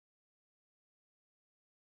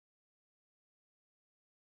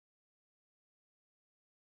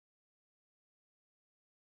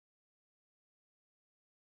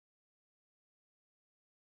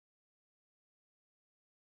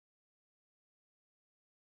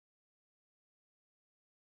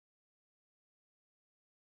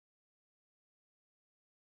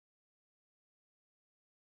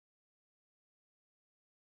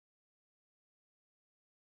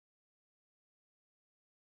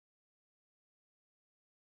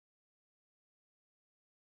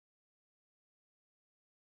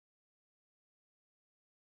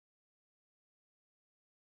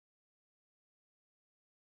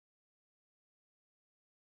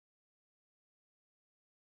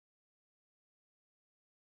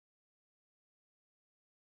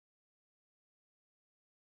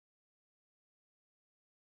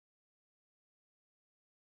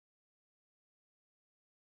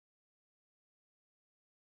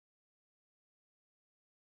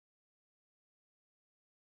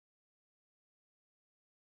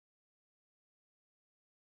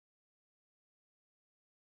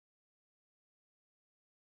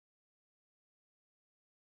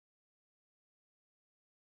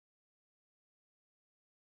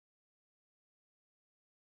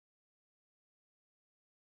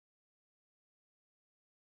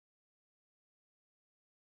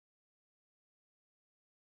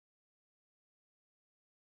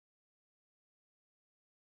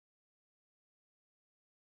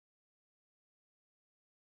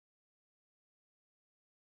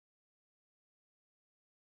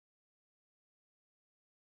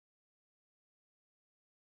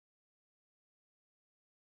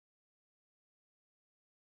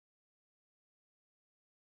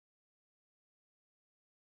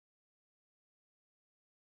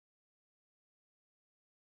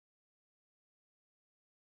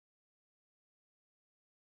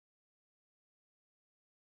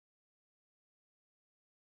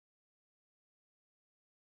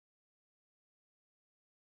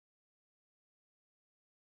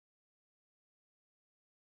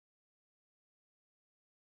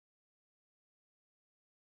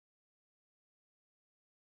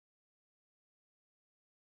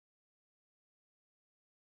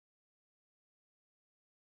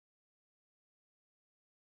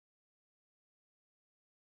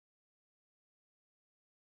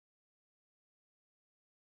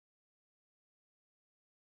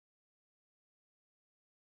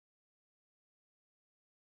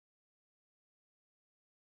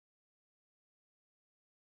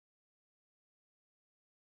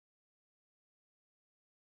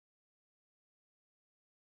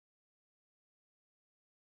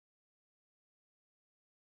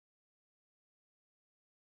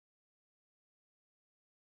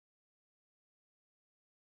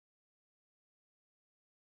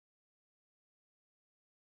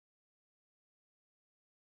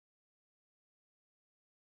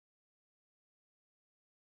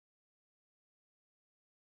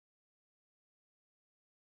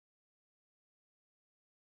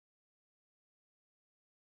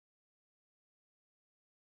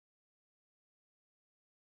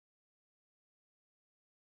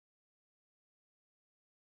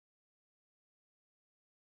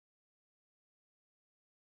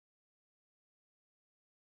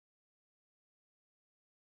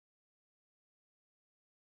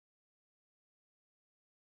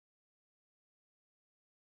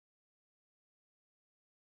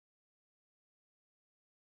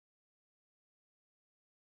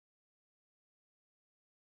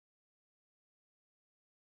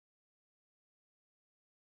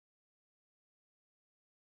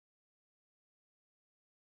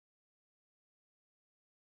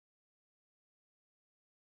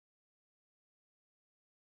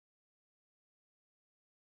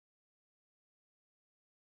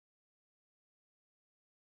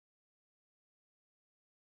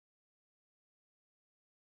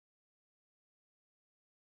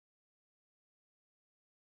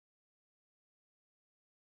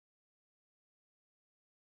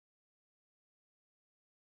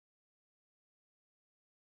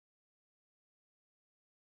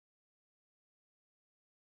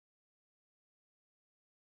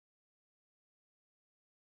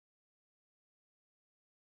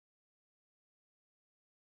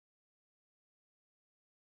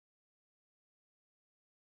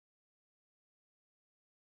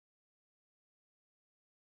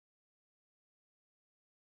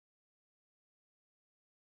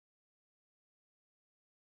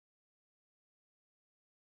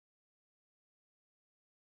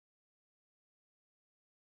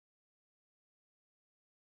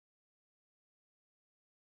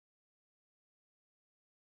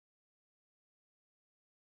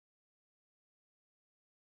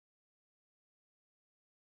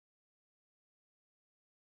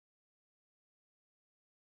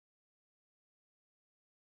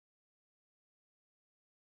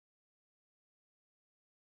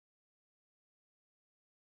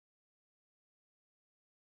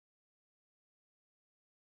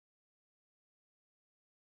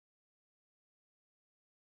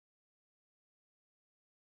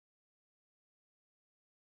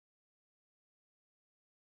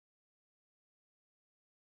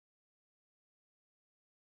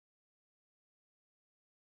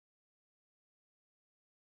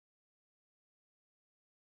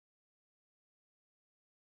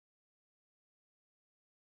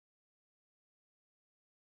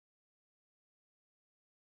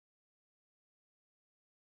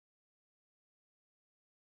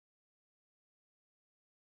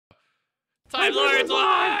Time Lord's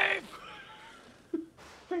live!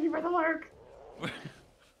 Thank you for the lurk.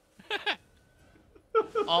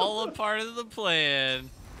 All a part of the plan.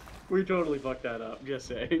 We totally fucked that up, just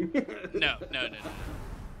saying. No.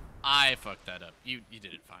 I fucked that up. You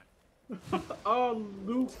did it fine.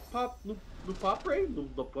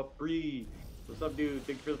 Lupapre? What's up, dude?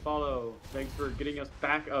 Thanks for the follow. Thanks for getting us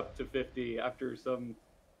back up to 50 after some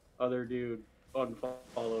other dude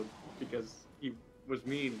unfollowed because he was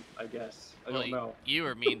mean, I guess. I don't know. You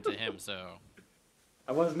were mean to him, so.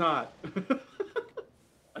 I was not.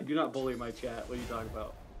 I do not bully my chat. What are you talking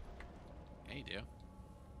about? Yeah, you do.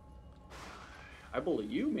 I bully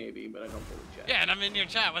you, maybe, but I don't bully chat. Yeah, and I'm in your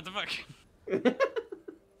chat. What the fuck?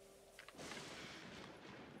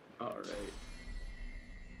 All right. Let's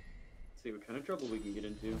see what kind of trouble we can get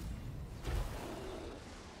into.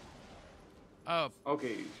 Oh.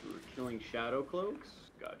 Okay, so we're killing shadow cloaks.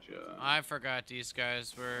 Gotcha. I forgot these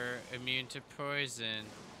guys were immune to poison.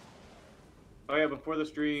 Oh yeah, before the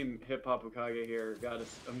stream, Hip Hop Hokage here got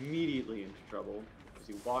us immediately into trouble because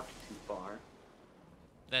he walked too far.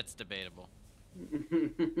 That's debatable. Oh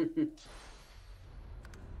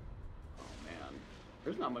man,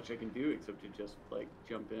 there's not much I can do except to just like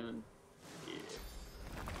jump in. Yeah.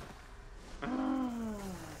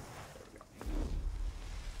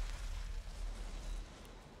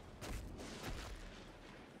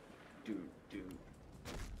 Dude.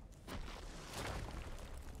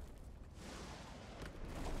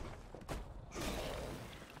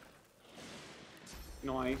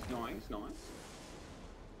 Nice.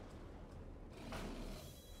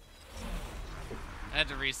 I had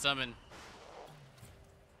to resummon.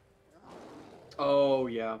 Oh,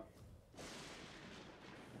 yeah.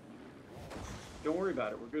 Don't worry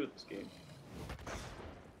about it. We're good at this game.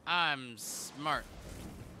 I'm smart.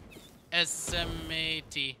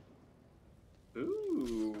 SMAT.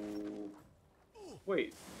 Ooh. Wait,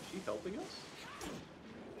 is she helping us?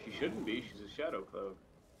 She shouldn't be. She's a shadow cloak.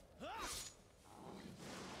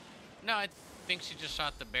 No, I think she just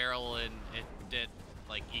shot the barrel and it did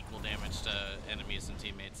like equal damage to enemies and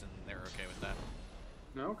teammates, and they're okay with that.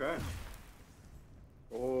 Okay.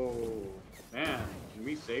 Oh man, can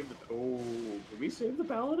we save the? Can we save the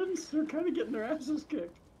paladins? They're kind of getting their asses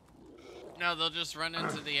kicked. No, they'll just run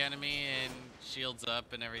into the enemy and shields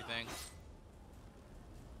up and everything.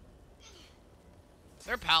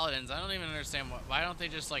 They're paladins. I don't even understand why don't they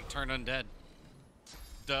just like turn undead?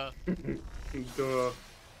 Duh. Duh.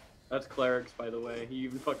 That's clerics, by the way. You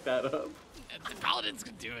even fucked that up. The paladins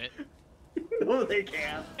can do it. No, they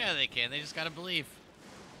can't. Yeah, they can. They just gotta believe.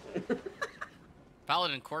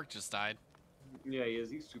 Paladin Cork just died. Yeah, he is.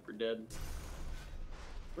 He's super dead.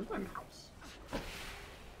 Where's my mouse?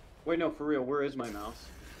 Wait, no, for real. Where is my mouse?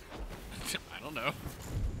 I don't know.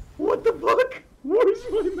 What the fuck? Where's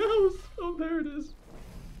my mouse? Oh, there it is.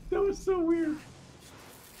 That was so weird.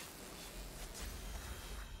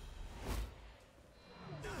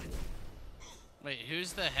 Wait,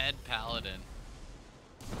 who's the head paladin?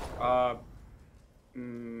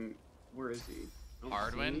 Where is he?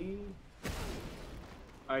 Hardwin?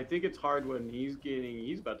 I think it's Hardwin. He's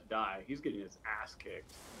about to die. He's getting his ass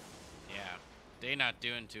kicked. Yeah, they not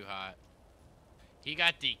doing too hot. He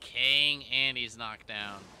got decaying and he's knocked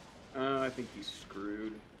down. I think he's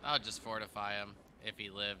screwed. I'll just fortify him if he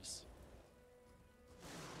lives.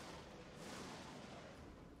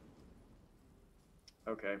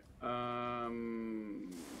 Okay. Alright.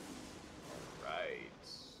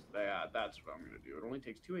 Yeah, that's what I'm gonna do. It only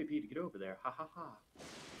takes 2 AP to get over there. Ha ha ha.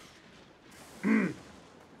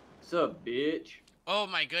 Sup, bitch? Oh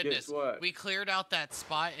my goodness. Guess what? We cleared out that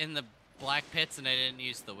spot in the black pits and I didn't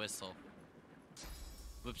use the whistle.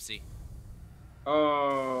 Whoopsie.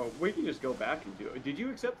 Oh, we can just go back and do it. Did you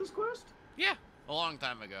accept this quest? Yeah, a long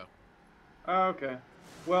time ago. Okay.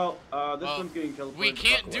 Well, this one's getting teleported. We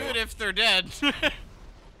can't do it if they're dead.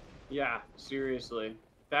 Yeah, seriously.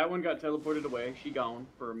 That one got teleported away. She gone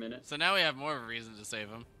for a minute. So now we have more of a reason to save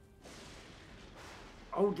him.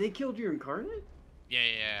 Oh, they killed your incarnate?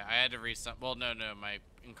 Yeah. I had to reset. Well, no. My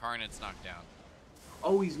incarnate's knocked down.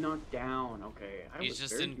 Oh, he's knocked down. Okay. He's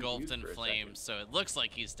just engulfed in flames, so it looks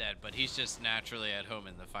like he's dead, but he's just naturally at home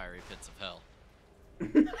in the fiery pits of hell.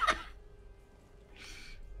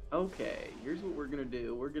 Okay, here's what we're gonna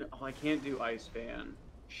do. Oh, I can't do Ice Fan.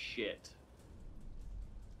 Shit.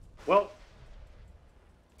 Well,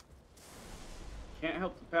 can't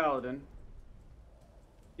help the paladin.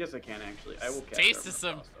 Yes, I can actually. I will cast Taste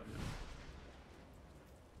Armor some.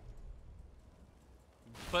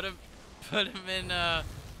 Frost Put him in.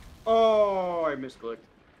 Oh, I misclicked.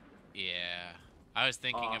 Yeah, I was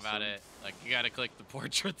thinking about Awesome. it. Like, you gotta click the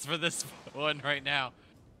portraits for this one right now.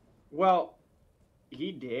 Well,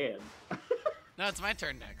 He did. No, it's my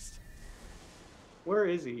turn next. Where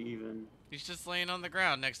is he even? He's just laying on the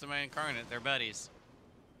ground next to my incarnate. They're buddies.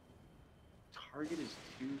 Target is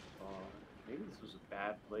too far. Maybe this was a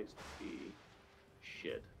bad place to be.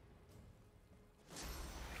 Shit.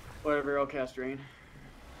 Whatever, I'll cast Rain.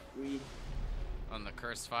 On the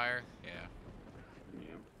cursed fire? Yeah.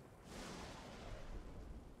 Yeah.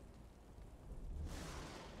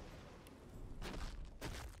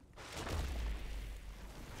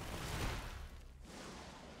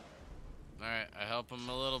 Alright, I help him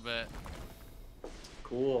a little bit.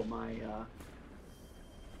 Cool, my, Is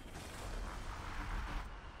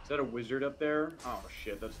that a wizard up there? Oh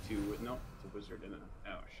shit, that's two. No, it's a wizard in it.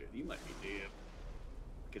 Oh shit, he might be dead.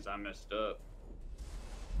 Because I messed up.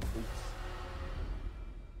 Oops.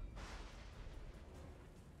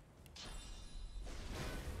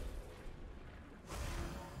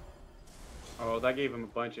 Oh, that gave him a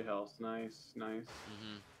bunch of health. Nice, nice.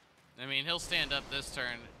 I mean, he'll stand up this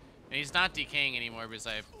turn. And he's not decaying anymore because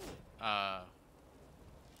I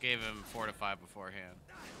gave him Fortify beforehand.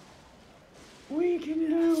 We can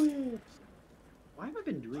do it! Why have I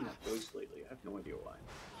been doing that voice lately? I have no idea why.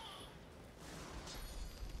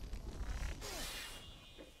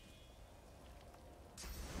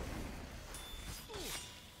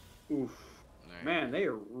 Oof. Right. Man, they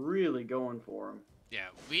are really going for him. Yeah,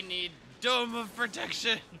 we need Dome of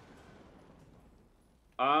Protection!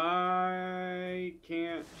 I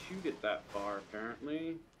can't shoot it that far,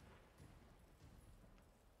 apparently.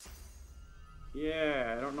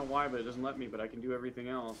 Yeah, I don't know why, but it doesn't let me, but I can do everything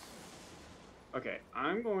else. Okay,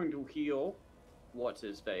 I'm going to heal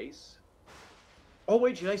what's-his-face. Oh,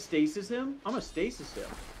 wait, should I stasis him? I'm gonna stasis him.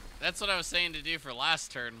 That's what I was saying to do for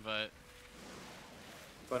last turn, but...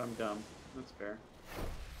 But I'm dumb. That's fair.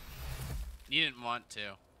 You didn't want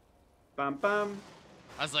to. Bum bum.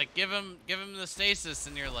 I was like, give him the stasis,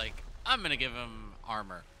 and you're like, I'm gonna give him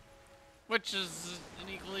armor. Which is an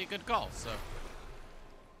equally good call, so...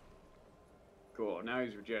 Cool, now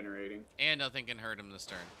he's regenerating. And nothing can hurt him this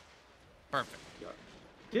turn. Perfect. Yeah.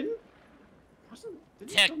 Didn't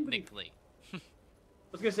Technically. I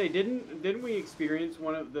was gonna say, didn't we experience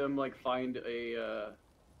one of them like find a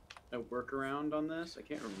workaround on this? I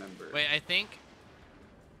can't remember. Wait, I think.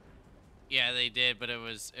 Yeah, they did, but it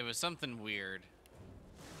was something weird.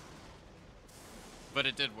 But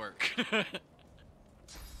it did work.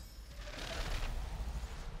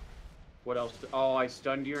 What else? Oh, I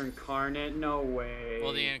stunned your incarnate? No way.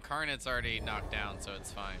 Well, the incarnate's already knocked down, so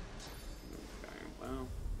it's fine. Okay, well.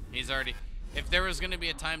 He's already... If there was going to be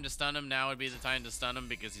a time to stun him, now would be the time to stun him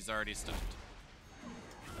because he's already stunned.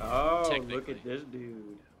 Oh, look at this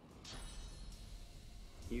dude.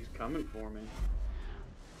 He's coming for me.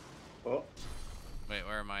 Oh. Wait,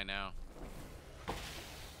 where am I now?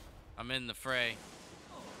 I'm in the fray.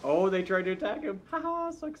 Oh, they tried to attack him.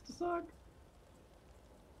 Haha, sucks to suck.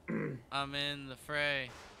 I'm in the fray.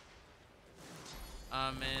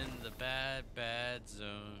 I'm in the bad, bad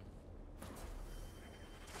zone.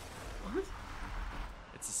 What?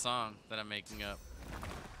 It's a song that I'm making up.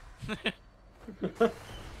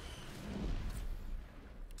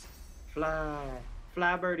 Fly.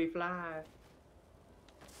 Fly, birdie, fly.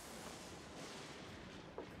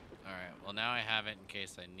 Alright, well now I have it in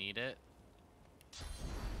case I need it.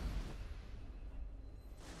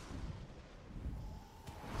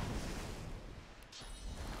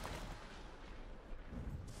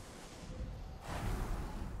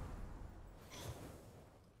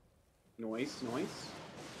 Noise, noise.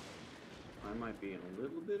 I might be in a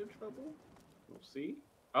little bit of trouble. We'll see.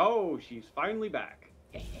 Oh, she's finally back.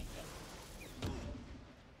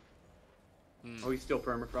 Oh, he's still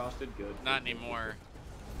permafrosted? Good. Not anymore.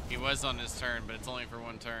 He was on his turn, but it's only for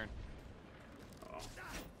one turn. Oh.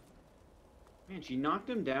 Man, she knocked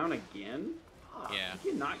him down again? Oh, yeah.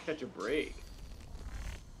 He cannot catch a break.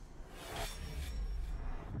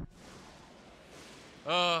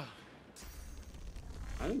 Oh.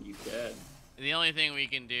 I think he's dead. The only thing we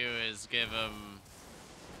can do is give him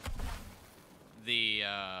the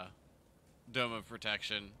Dome of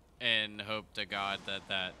Protection and hope to God that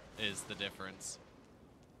that is the difference.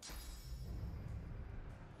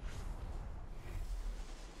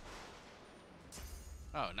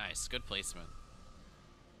 Oh, nice. Good placement.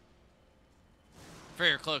 For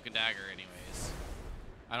your cloak and dagger, anyways.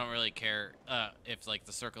 I don't really care if like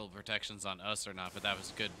the circle of protection's on us or not, but that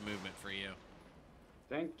was good movement for you.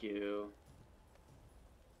 Thank you.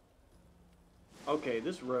 Okay,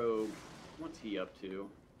 this rogue, what's he up to?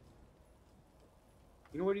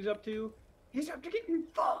 You know what he's up to? He's up to getting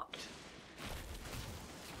fucked!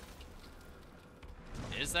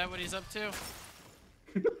 Is that what he's up to?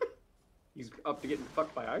 He's up to getting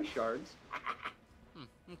fucked by ice shards.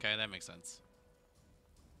 Okay, that makes sense.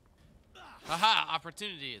 Haha!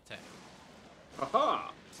 Opportunity attack.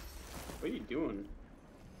 Haha! What are you doing,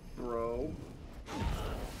 bro?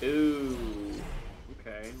 Ooh.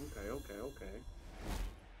 Okay.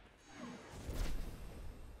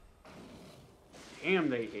 Damn,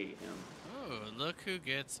 they hate him. Oh, look who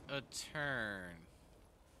gets a turn.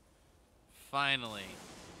 Finally.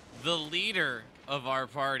 The leader of our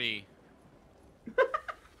party.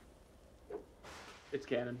 It's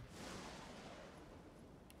canon.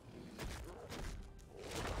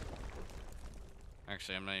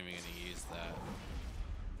 Actually, I'm not even gonna use that.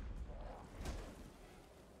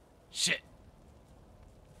 Shit!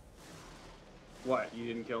 What? You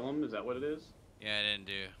didn't kill him? Is that what it is? Yeah, I didn't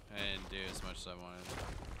do as much as I wanted.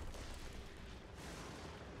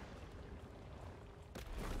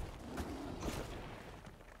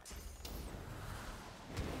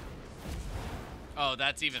 Oh,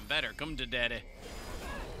 that's even better. Come to daddy.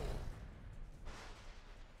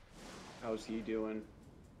 How's he doing?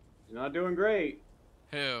 He's not doing great.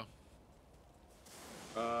 Who?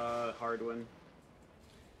 Hardwin.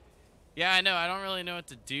 Yeah, I know. I don't really know what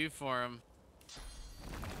to do for him.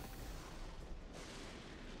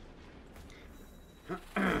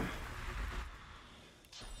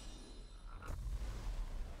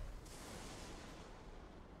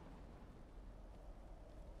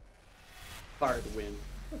 Hardwin.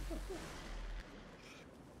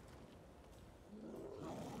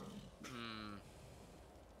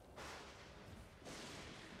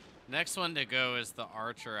 Next one to go is the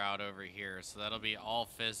archer out over here, so that'll be all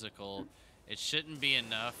physical. It shouldn't be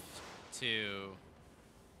enough to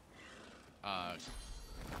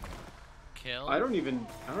kill. I don't even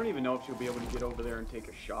know if she'll be able to get over there and take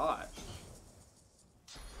a shot.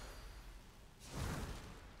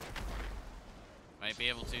 Might be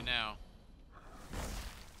able to now.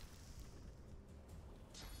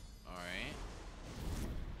 Alright.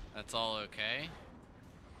 That's all okay.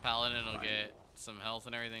 Paladin will get some health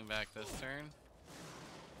and everything back this turn.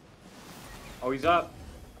 Oh, he's up.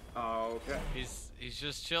 Oh, okay. He's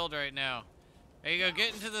just chilled right now. There you go,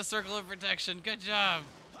 get into the circle of protection. Good job.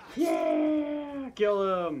 Yeah!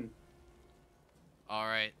 Kill him.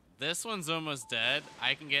 Alright. This one's almost dead.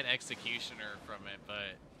 I can get Executioner from it,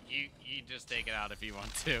 but you just take it out if you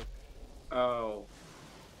want to. Oh.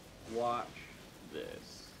 Watch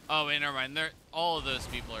this. Oh, wait, never mind. All of those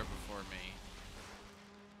people are before me.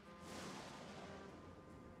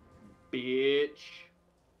 Bitch.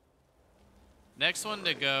 Next one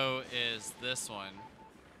to go is this one.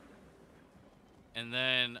 And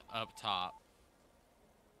then up top.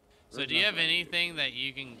 So do you have anything that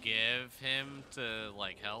you can give him to,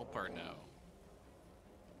 like, help or no?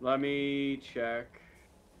 Let me check.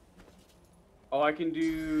 Oh, I can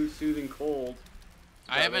do Soothing Cold.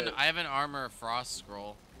 I have an Armor of Frost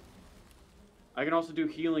scroll. I can also do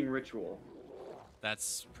Healing Ritual.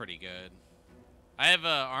 That's pretty good. I have a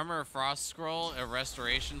Armor of Frost scroll, a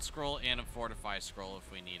Restoration scroll, and a Fortify scroll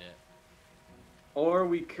if we need it. Or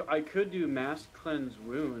I could do Mass Cleanse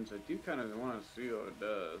Wounds. I do kind of want to see what it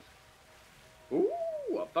does. Ooh,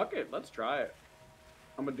 well, fuck it. Let's try it.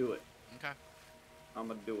 I'm gonna do it. Okay. I'm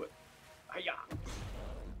gonna do it. Hiya!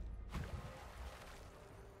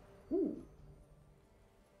 Ooh.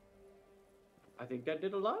 I think that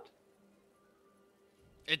did a lot.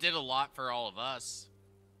 It did a lot for all of us.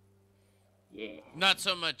 Yeah. Not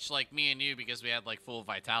so much like me and you because we had like full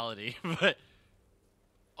vitality, but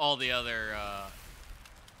all the other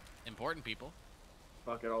important people.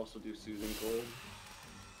 Fuck it, also do Soothing Cold.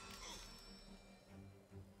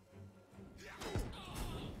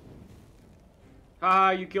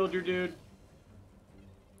 Ah, you killed your dude.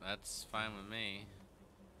 That's fine with me.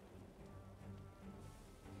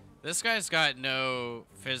 This guy's got no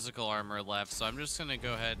physical armor left, so I'm just gonna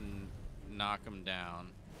go ahead and knock him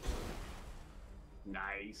down.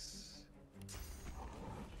 Nice.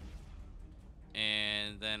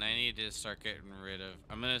 And then I need to start getting rid of...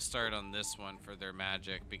 I'm gonna start on this one for their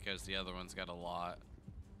magic because the other one's got a lot.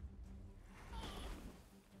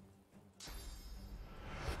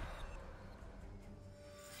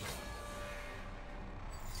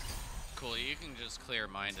 Cool, you can just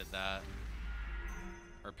clear-minded that.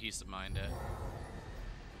 Or peace of mind it.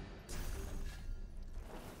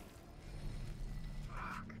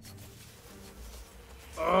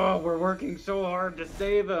 Oh, we're working so hard to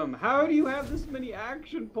save him. How do you have this many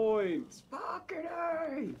action points? Fucking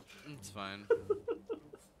A! It's fine.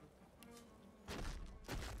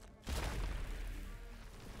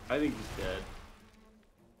 I think he's dead.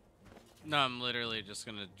 No, I'm literally just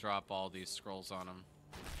gonna drop all these scrolls on him.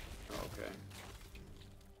 Okay.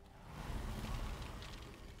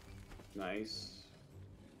 Nice.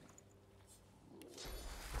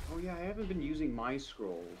 Oh yeah, I haven't been using my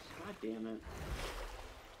scrolls. God damn it.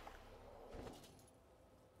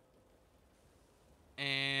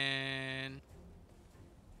 And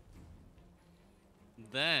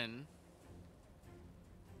then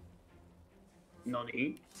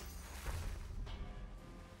Nani?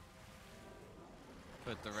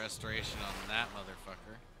 put the restoration on that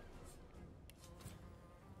motherfucker.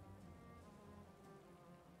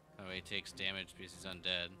 Oh, he takes damage because he's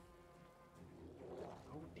undead.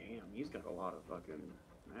 Oh damn, he's got a lot of fucking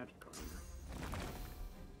magic armor.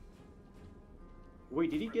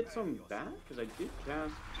 Wait, did he get some back? Because I did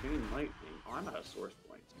cast Chain Lightning. Oh, I'm out of source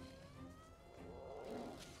points.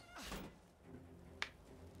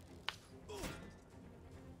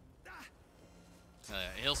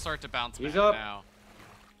 He'll start to bounce He's back up. now.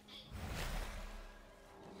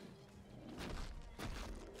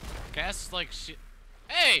 Cast like shit.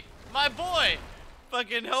 Hey, my boy!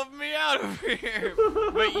 Fucking helping me out over here.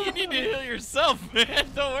 But you need to heal yourself, man.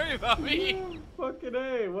 Don't worry about me. Yeah, fucking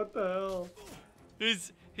A, what the hell?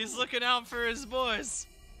 He's looking out for his boys.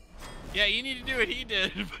 Yeah, you need to do what he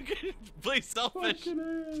did. Fucking play selfish.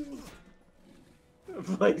 Fucking A.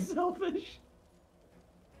 Play selfish?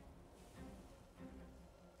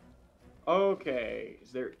 Okay,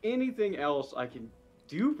 is there anything else I can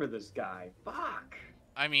do for this guy? Fuck.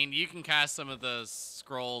 I mean, you can cast some of the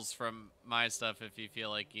scrolls from my stuff if you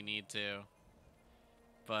feel like you need to.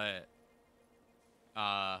 But,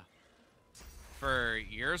 for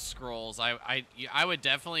your scrolls, I would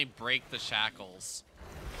definitely break the shackles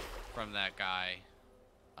from that guy.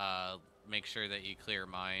 Make sure that you clear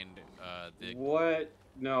mind. What?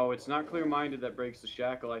 No, it's not clear-minded that breaks the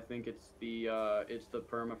shackle. I think it's the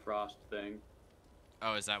permafrost thing.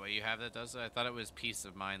 Oh, is that what you have that does it? I thought it was Peace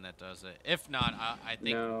of Mind that does it. If not, I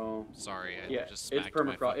think... No. Sorry, I just it's smacked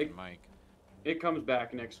my permafrost. fucking mic. It comes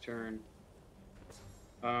back next turn.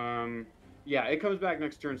 Yeah, it comes back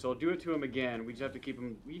next turn, so I'll do it to him again. We just have to keep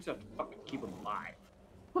him... We just have to fucking keep him alive.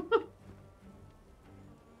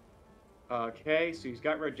 Okay, so he's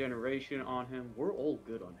got regeneration on him. We're all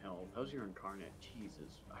good on health. How's your incarnate?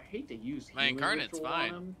 Jesus. I hate to use My healing incarnate's ritual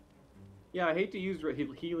fine. on him. Yeah, I hate to use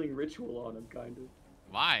healing ritual on him, kind of.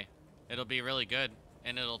 Why? It'll be really good.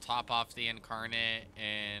 And it'll top off the incarnate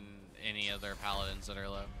and any other paladins that are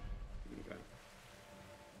low. Okay.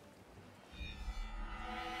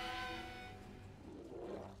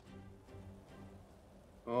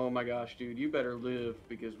 Oh my gosh, dude, you better live,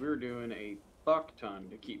 because we're doing a fuck ton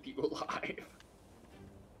to keep you alive.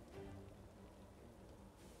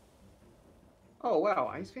 Oh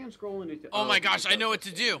wow, Ice Fan scrolling into... Oh my gosh, I know what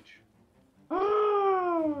to do!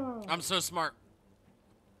 Ah! I'm so smart.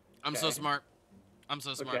 I'm so Okay. smart. I'm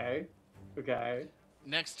so smart. Okay. Okay.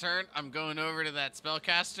 Next turn, I'm going over to that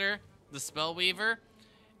spellcaster, the Spellweaver,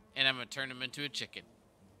 and I'm gonna turn him into a chicken.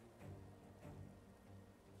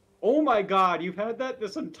 Oh my god, you've had that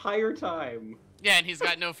this entire time. Yeah, and he's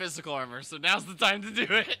got no physical armor, so now's the time to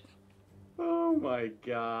do it. Oh my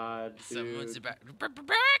god, Someone's dude. about.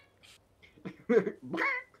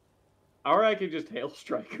 Or I could just hail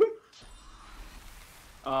strike him.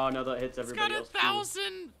 Oh no, that hits He's everybody got else.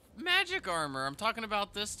 1,000 magic armor. I'm talking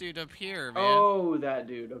about this dude up here, man. Oh, that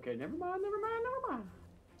dude. Okay, never mind, never mind, never mind.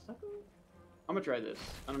 Sucker. I'm gonna try this.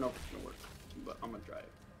 I don't know if it's gonna work, but I'm gonna try it.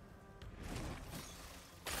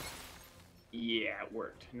 Yeah, it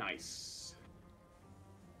worked. Nice.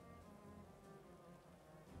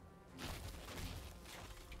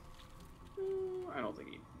 I don't think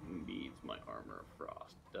he needs my armor of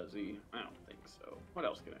frost, does he? I don't think so. What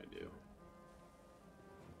else can I do?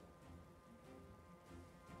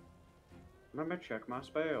 Let me check my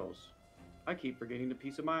spells. I keep forgetting to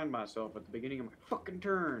peace of mind myself at the beginning of my fucking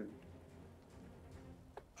turn.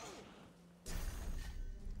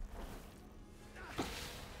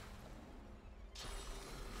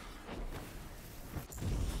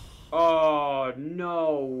 Oh,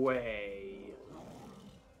 no way.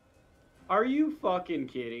 Are you fucking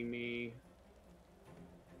kidding me?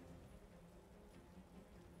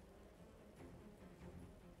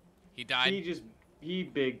 He died. He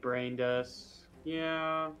big brained us.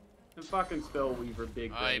 Yeah. The fucking Spellweaver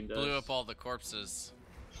big I brained us. blew up all the corpses.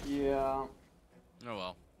 Yeah. Oh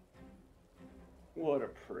well. What a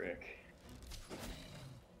prick.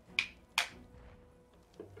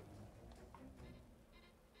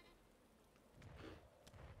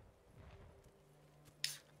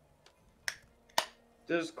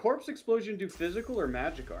 Does Corpse Explosion do physical or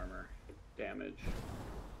magic armor damage?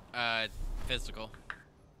 Physical.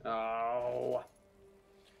 Oh.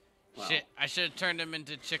 Wow. Shit, I should have turned him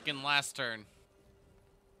into chicken last turn.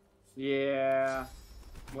 Yeah.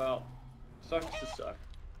 Well, Sucks to suck.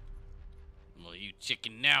 Well, you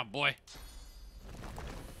chicken now, boy.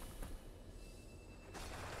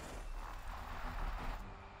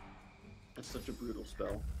 That's such a brutal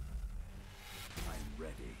spell. I'm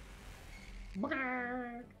ready.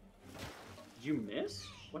 Did you miss?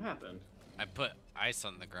 What happened? I put ice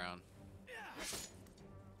on the ground.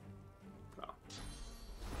 Oh.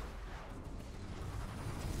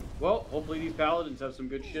 Well, hopefully these paladins have some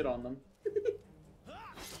good shit on them.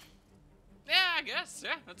 Yeah, I guess.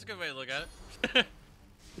 Yeah, that's a good way to look at it.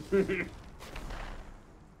 Is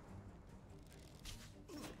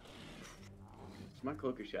my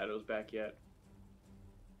Cloak of Shadows back yet?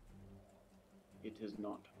 It is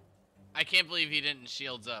not. I can't believe he didn't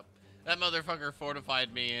shields up. That motherfucker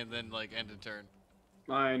fortified me and then, like, ended turn.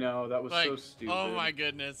 I know, that was Like, so stupid. oh my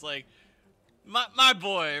goodness. Like, my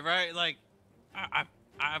boy, right? Like, I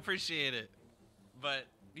appreciate it. But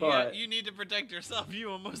yeah, you need to protect yourself.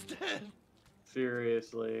 You almost dead.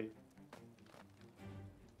 Seriously.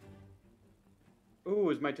 Ooh,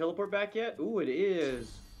 is my teleport back yet? Ooh, it is.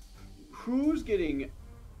 Who's getting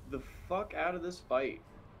the fuck out of this fight?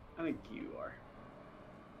 I think you are.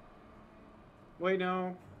 Wait,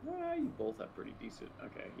 no. You both have pretty decent.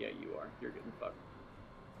 Okay, yeah, you are. You're getting fucked.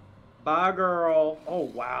 Bye, girl. Oh,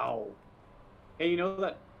 wow. Hey, you know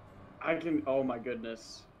that I can... Oh, my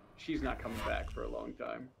goodness. She's not coming back for a long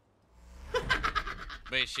time.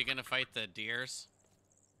 Wait, is she gonna fight the deers?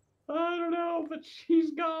 I don't know, but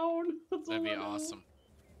she's gone. That'd be awesome.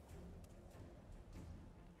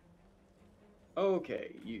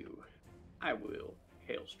 Okay, you. I will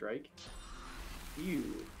hail strike.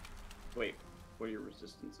 You. Wait, what are your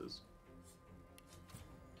resistances?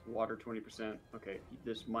 Water 20%. Okay,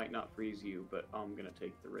 this might not freeze you, but I'm gonna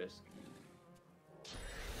take the risk.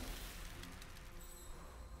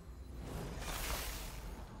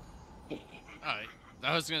 Alright.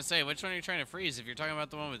 I was gonna say, which one are you trying to freeze? If you're talking about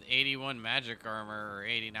the one with 81 magic armor or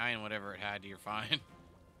 89, whatever it had, you're fine.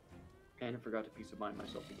 And I forgot to peace of mind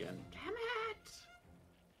myself again. Damn it!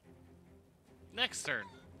 Next turn.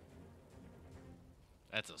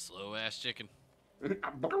 That's a slow ass chicken.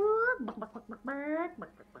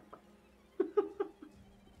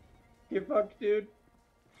 Get fucked, dude.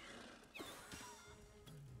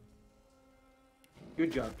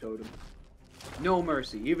 Good job, Totem. No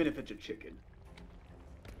mercy, even if it's a chicken.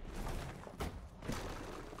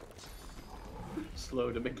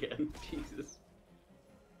 Slowed him again. Jesus.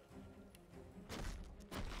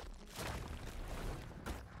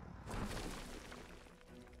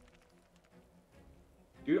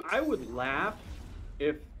 Dude, I would laugh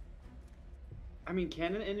if... I mean,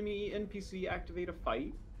 can an enemy NPC activate a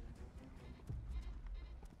fight?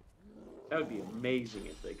 That would be amazing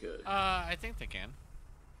if they could. I think they can.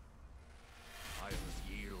 I must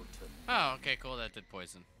yield to Oh, okay, cool. That did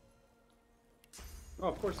poison. Oh,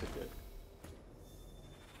 of course it did.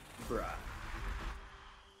 Bruh.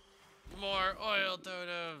 More oil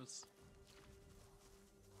totems.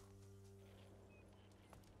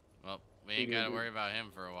 Well, we ain't gotta worry about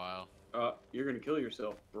him for a while. You're gonna kill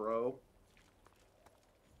yourself, bro.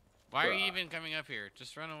 Why are you even coming up here?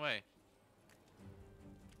 Just run away.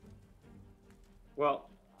 Well,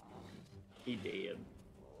 he did.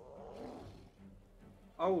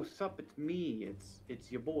 Oh, sup, it's me.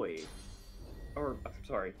 It's your boy. Or, I'm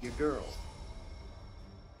sorry, your girl.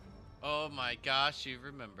 Oh my gosh, you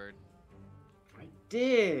remembered. I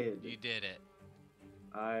did. You did it.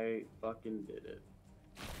 I fucking did it.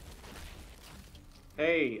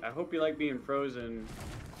 Hey, I hope you like being frozen,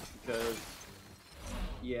 because,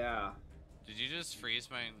 yeah. Did you just freeze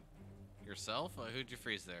yourself? Who'd you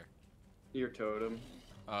freeze there? Your totem.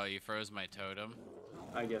 Oh, you froze my totem?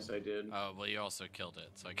 I guess I did. Oh, well, you also killed it,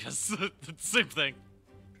 so I guess it's the same thing.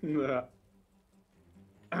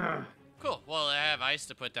 Cool. Well, I have ice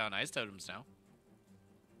to put down ice totems now.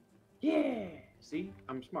 Yeah. See,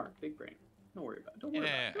 I'm smart. Big brain. Don't worry about it. Don't worry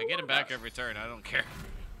about it. I get him back every turn. I don't care.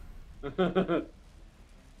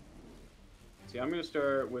 See, I'm gonna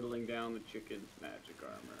start whittling down the chicken's magic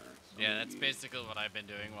armor. Yeah, that's basically what I've been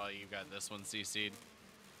doing while you got this one CC'd.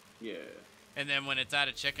 Yeah. And then when it's out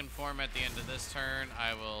of chicken form at the end of this turn,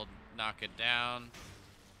 I will knock it down.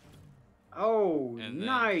 Oh,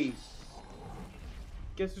 nice.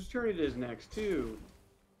 Guess whose turn it is next, too?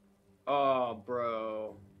 Oh,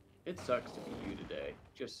 bro. It sucks to be you today.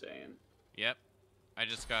 Just saying. Yep. I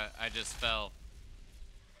just fell.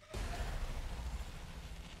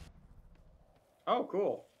 Oh,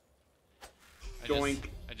 cool. Doink.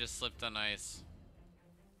 I just slipped on ice.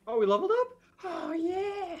 Oh, we leveled up? Oh,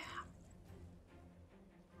 yeah.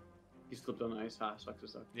 You slipped on ice. Ha, sucks to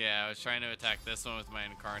suck. Yeah, I was trying to attack this one with my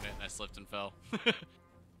incarnate and I slipped and fell.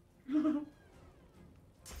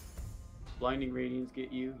 Blinding Radiance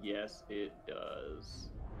get you? Yes, it does.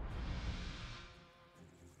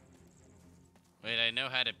 Wait, I know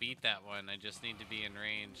how to beat that one. I just need to be in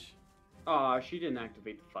range. Aw, she didn't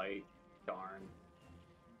activate the fight. Darn.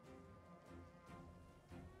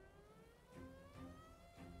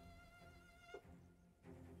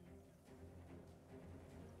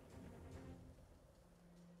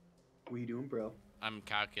 What are you doing, bro? I'm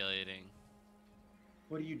calculating.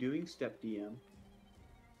 What are you doing, Step DM?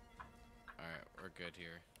 Alright, we're good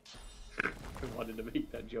here. I wanted to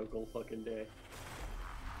make that joke all fucking day.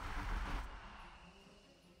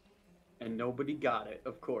 And nobody got it,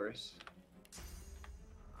 of course.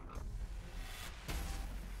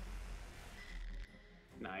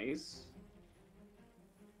 Nice.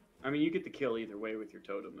 I mean, you get the kill either way with your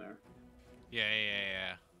totem there.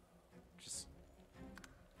 Yeah. Just...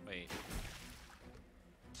 Wait.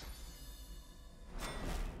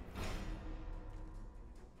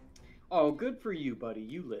 Oh, good for you, buddy.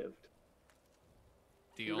 You lived.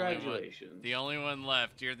 Congratulations. The only one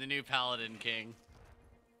left. You're the new Paladin King.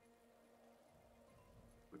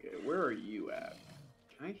 Okay, where are you at?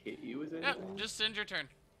 Can I hit you with anything? Yeah, just end your turn.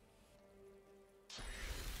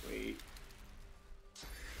 Wait.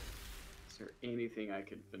 Is there anything I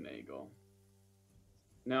could finagle?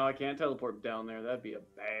 No, I can't teleport down there. That'd be a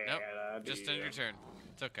bad idea. Just end your turn.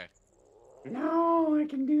 It's okay. No, I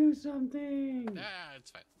can do something. Yeah,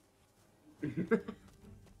 it's fine.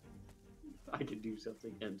 I can do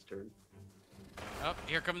something. End's turn. Oh,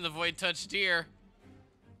 here come the Void Touch Deer.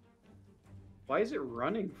 Why is it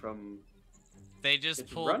running from? They just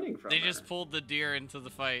It's pulled. running from They her. just pulled the deer into the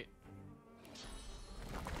fight.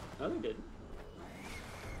 No, they didn't.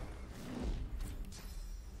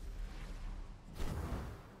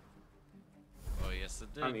 Oh yes,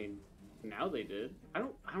 it did. I mean, now they did. I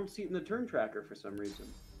don't see it in the turn tracker for some reason.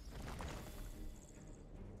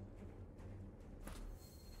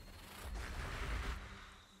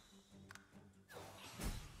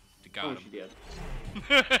 Got Oh, him. she did.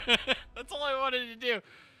 That's all I wanted to do.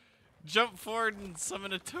 Jump forward and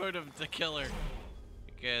summon a totem to kill her.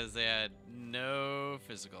 Because they had no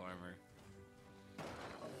physical armor.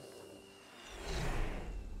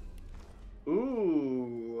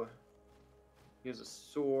 Ooh. He has a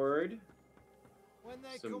sword. When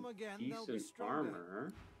they Some come again, they'll be decent stronger.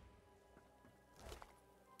 armor.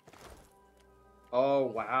 Oh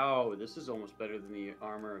wow, this is almost better than the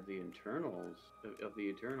armor of the Eternals. Of the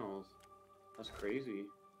Eternals. That's crazy.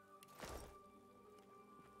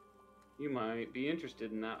 You might be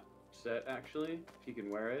interested in that set actually, if you can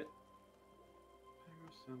wear it.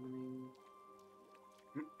 Pyro summoning.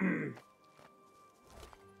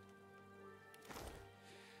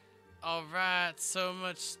 Alright, so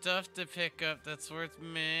much stuff to pick up that's worth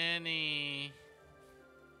many.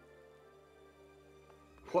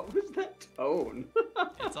 What was that tone?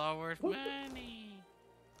 It's all worth What the- money.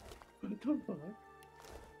 What the fuck?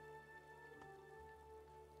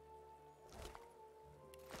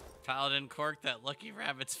 Paladin Cork, that lucky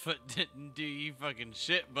rabbit's foot didn't do you fucking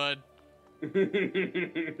shit, bud. No,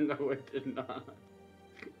 it did not.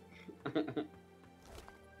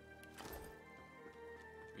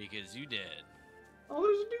 Because you did. Oh,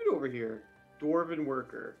 there's a dude over here. Dwarven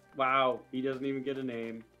worker. Wow, he doesn't even get a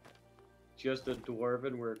name. Just a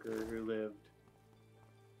dwarven worker who lived.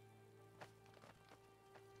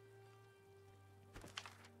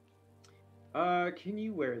 Can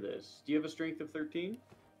you wear this? Do you have a strength of 13?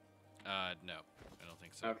 No. I don't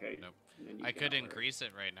think so. Okay. Nope. Then you I could cannot wear increase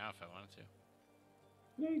it right now if I wanted to.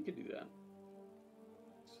 Yeah, you could do that.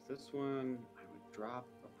 So this one, I would drop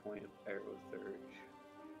a point of arrow surge.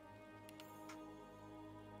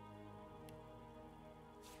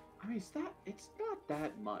 I mean, it's not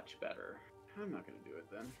that much better. I'm not gonna do it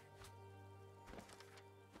then.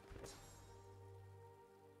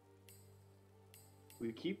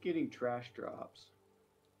 We keep getting trash drops.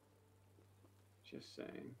 Just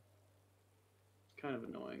saying. It's kind of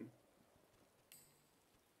annoying.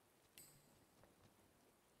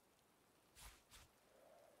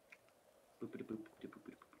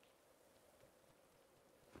 Boop-a-da-boop-a-da-boop-a-da-boop.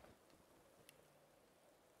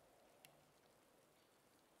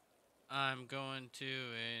 I'm going to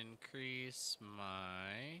increase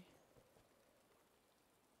my...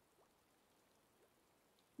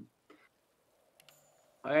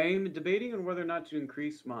 I'm debating on whether or not to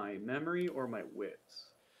increase my memory or my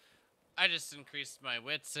wits. I just increased my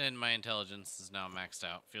wits and my intelligence is now maxed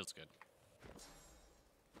out. Feels good.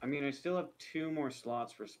 I mean, I still have 2 more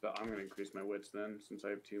slots for spell. I'm going to increase my wits then, since I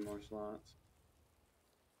have 2 more slots.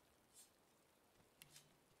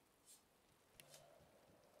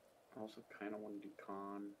 I also kind of want to do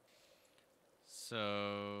con.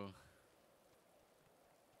 So...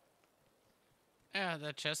 Yeah,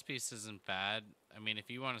 that chest piece isn't bad. I mean,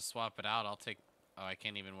 if you want to swap it out, I'll take... Oh, I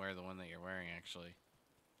can't even wear the one that you're wearing, actually.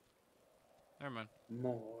 Never mind.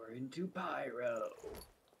 More into pyro.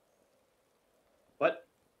 What?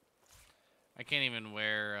 I can't even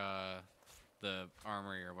wear the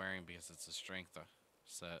armor you're wearing because it's a strength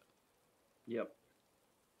set. Yep.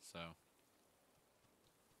 So.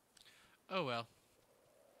 Oh, well.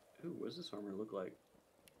 Ooh, what does this armor look like?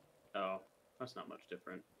 Oh, that's not much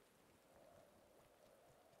different.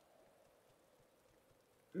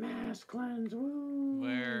 Mass cleanse, woo!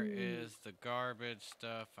 Where is the garbage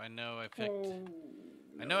stuff? I know I picked... Oh,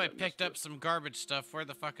 I know I missed picked up it. some garbage stuff. Where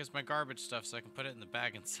the fuck is my garbage stuff so I can put it in the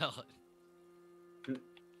bag and sell it?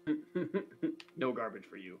 No garbage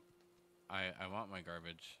for you. I want my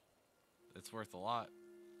garbage. It's worth a lot.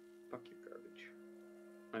 Fuck your garbage.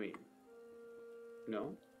 I mean,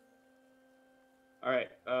 no.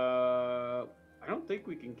 Alright, I don't think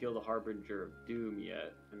we can kill the Harbinger of Doom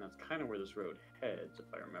yet, and that's kind of where this road heads, if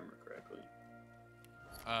I remember correctly.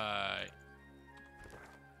 I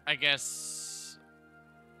guess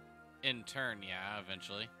in turn, yeah,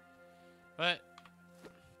 eventually. But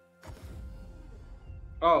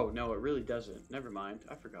Oh, no, it really doesn't. Never mind.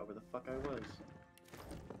 I forgot where the fuck I was.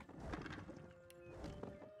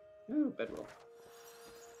 Ooh, bedroll.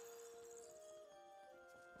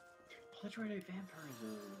 Oh, that's right,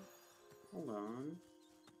 vampirism. Hold on.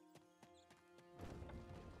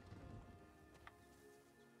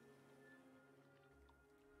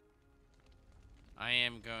 I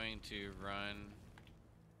am going to run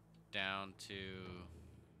down to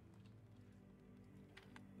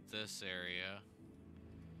this area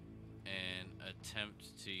and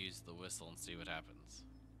attempt to use the whistle and see what happens.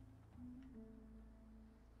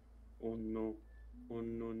 Oh no. Oh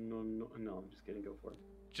no, no, no. No, I'm just kidding. Go for it.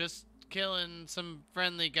 Just killing some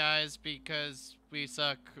friendly guys because we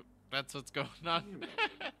suck. That's what's going on.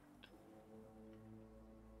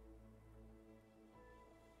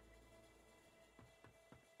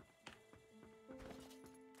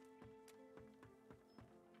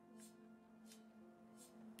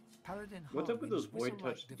 Paladin What's up with those Harwin's void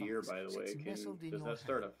touch whistle-like deer, device by the way? sits nestled in Does your that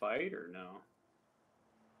start a hand. fight or no?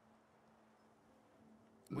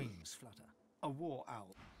 Wings flutter. A war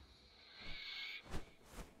owl.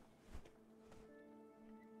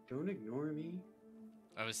 Don't ignore me.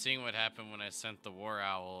 I was seeing what happened when I sent the war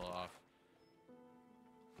owl off,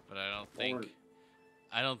 but I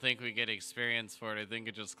don't think we get experience for it. I think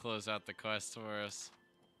it just closed out the quest for us.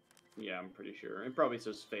 Yeah, I'm pretty sure. It probably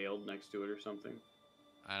says failed next to it or something.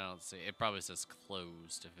 I don't see. It probably says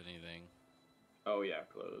closed, if anything. Oh yeah,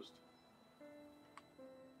 closed.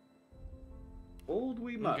 Hold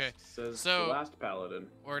we must, Okay, says so- the last paladin.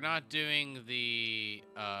 We're not doing the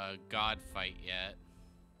god fight yet.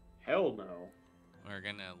 Hell no. We're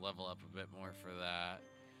gonna level up a bit more for that.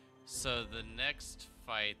 So the next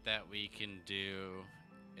fight that we can do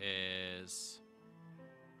is...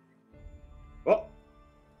 Oh!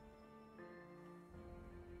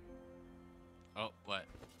 Oh, what?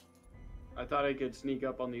 I thought I could sneak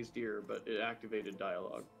up on these deer, but it activated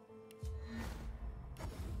dialogue.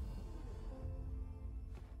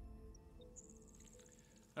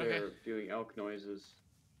 Okay. They're doing elk noises.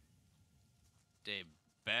 They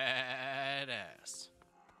badass.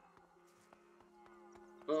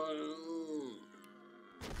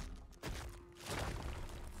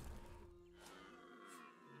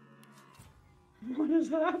 What is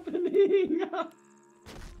happening?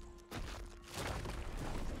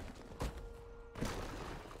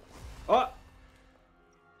 Oh!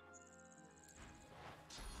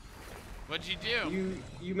 What'd you do?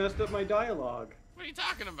 You messed up my dialogue. What are you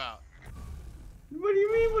talking about? What do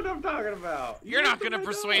you mean what I'm talking about? You're not messed up gonna my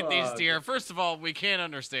persuade these dialogue. deer. First of all, we can't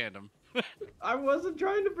understand them. I wasn't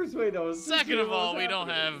trying to persuade them. Second of all, we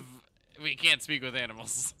can't speak with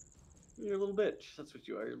animals. You're a little bitch. That's what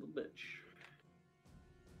you are. You're a little bitch.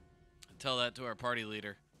 Tell that to our party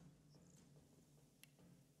leader.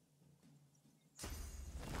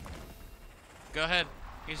 Go ahead.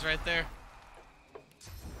 He's right there.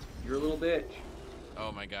 You're a little bitch.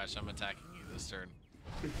 Oh my gosh, I'm attacking you this turn.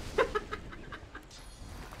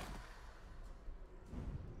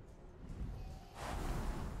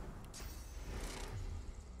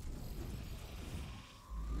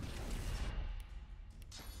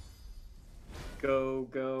 Go,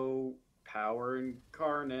 go, power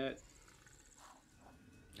incarnate.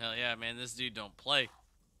 Hell yeah, man, this dude don't play.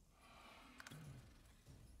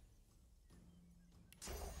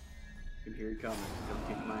 And here he comes. He's gonna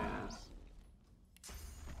kick my ass.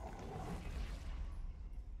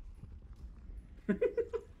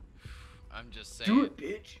 I'm just Do saying. it,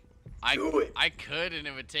 bitch. Do it! I could, and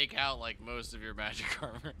it would take out like most of your magic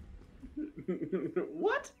armor.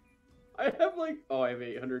 What? I have like... Oh, I have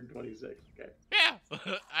 826. Okay. Yeah!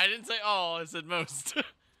 I didn't say all, I said most.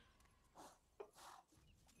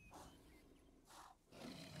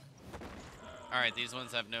 Alright, these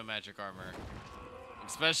ones have no magic armor.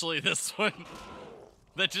 Especially this one.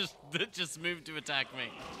 that just moved to attack me.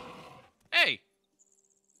 Hey!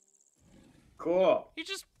 Cool. He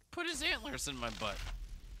just put his antlers in my butt.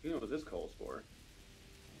 You know what this calls for.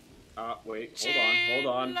 Wait. Hold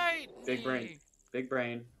on. Big brain. Big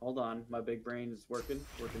brain. Hold on. My big brain is working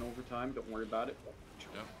overtime. Don't worry about it.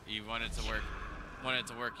 Nope. You want it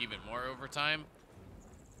to work even more overtime?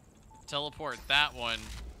 Teleport that one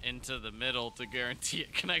into the middle to guarantee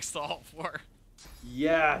it connects to all four.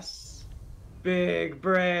 Yes! Big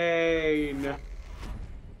brain!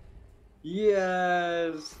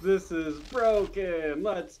 Yes! This is broken!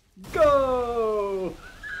 Let's go!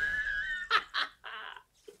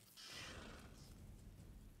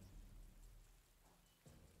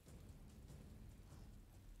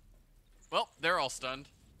 Well, they're all stunned.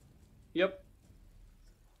 Yep.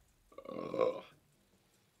 Ugh.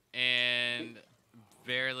 And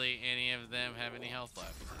barely any of them have any health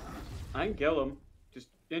left. I can kill him. Just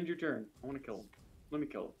end your turn. I want to kill him. Let me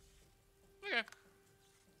kill him. Okay.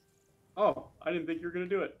 Oh, I didn't think you were going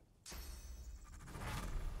to do it.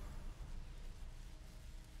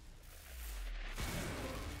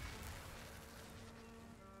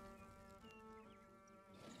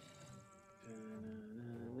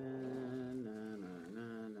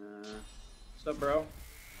 What's up, bro?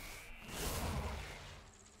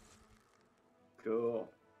 Cool.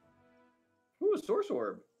 Ooh, a source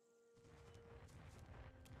orb.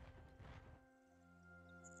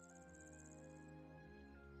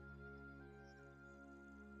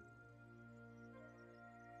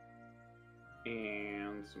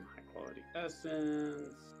 And some high quality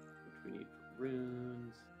essence, which we need for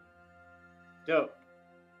runes. Dope.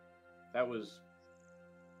 That was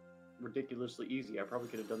ridiculously easy. I probably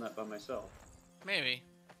could have done that by myself. Maybe.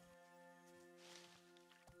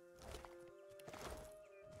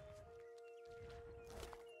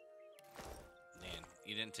 Man,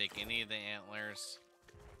 you didn't take any of the antlers.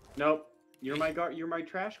 Nope. You're my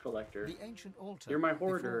trash collector. The ancient altar. You're my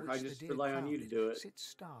hoarder. before which I the just dear rely on you to crowd do it. Sits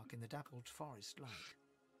stark in the dappled forest light.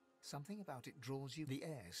 Something about it draws you. The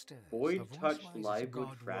air stirs. Void A voice touch rises, a live god wood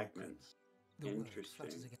woken. fragments. The word Interesting.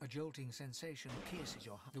 flutters again. A jolting sensation pierces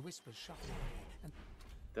your heart. The whispers shuffle away, and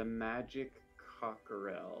The magic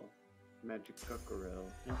cockerel. Magic cockerel.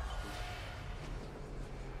 Interesting.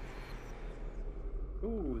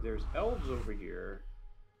 Ooh, there's elves over here.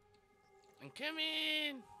 I'm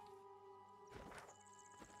coming!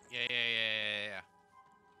 Yeah.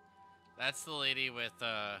 That's the lady with,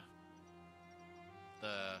 the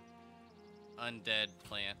undead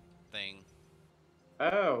plant thing.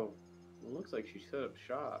 Oh, well, looks like she set up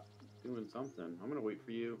shop. Doing something. I'm gonna wait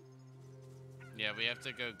for you. Yeah, we have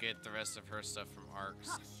to go get the rest of her stuff from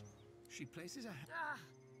Arcs. she places a hand.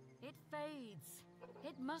 It fades.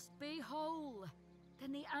 It must be whole.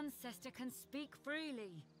 Then the ancestor can speak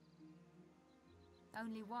freely.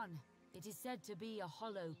 Only one. It is said to be a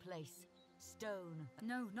hollow place. Stone.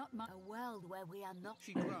 No, not my. A world where we are not.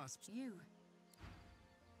 She grasps. You.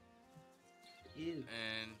 Ew.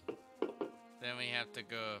 And then we have to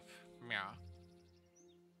go meow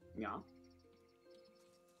Yeah.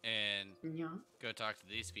 and Yeah. go talk to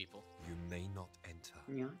these people. You may not enter.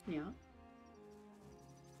 Yeah. Yeah.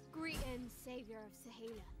 Greetings, savior of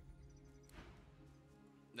Sahela.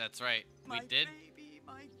 That's right. We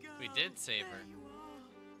did save her.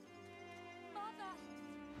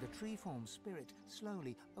 The tree-form spirit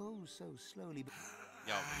slowly, oh so slowly.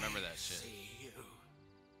 Y'all remember that shit. See you.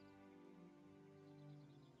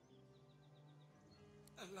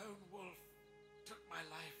 A lone wolf took my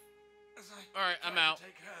life as I All right, I'm tried out. to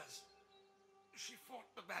take hers. She fought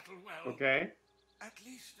the battle well. Okay. At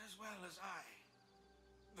least as well as I.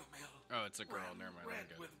 The mill. Oh, it's a girl. ran Never mind. red I'm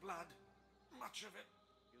good. with blood. Much of it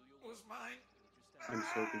was mine. I'm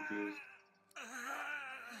so confused.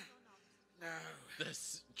 No.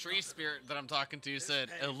 This tree spirit that I'm talking to said,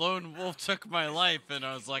 a lone wolf took my life, and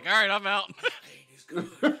I was like, all right, I'm out. Pain is good.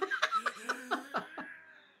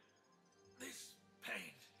 This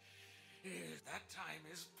pain is that time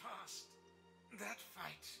is past. That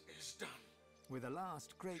fight is done. With a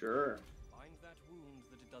last great. Sure. Find that wound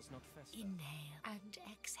that it does not fester. Inhale and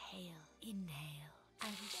exhale. Inhale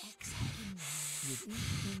and exhale. With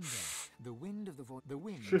each in-breath, the wind of the void. The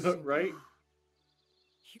wind. Right?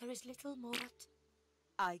 There is little more.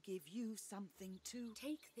 I give you something to.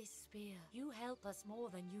 Take this spear. You help us more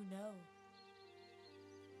than you know.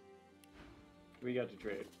 We got to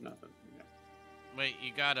trade. Nothing. Okay. Wait,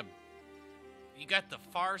 you got the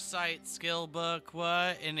Farsight skill book,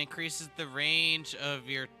 what? And increases the range of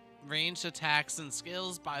your ranged attacks and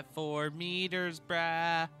skills by 4 meters,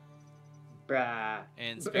 brah. Brah.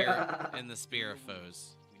 And the Spear of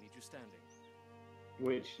Foes. We need you standing.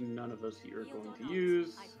 Which none of us here are going to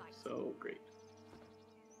use, so great.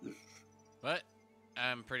 What?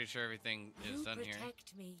 I'm pretty sure everything is done here.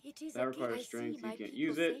 Me. It is That a gift. requires I strength, see you my can't people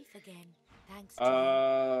use it. safe again, thanks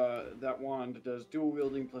to That wand does dual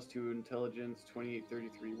wielding plus 2 intelligence,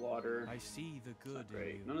 28-33 water. I see the good in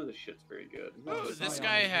Great. you. None of this shit's very good. Oh, The this Scion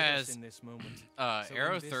guy is with us has in this moment. Arrow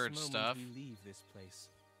So in this Third moment stuff. we leave this place.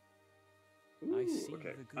 Ooh, I see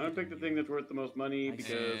okay. the good I'm gonna pick in the you. thing that's worth the most money I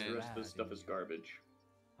because see the the rest of this bad stuff in is you. garbage.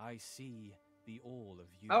 I see the all of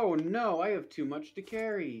you. Oh no, I have too much to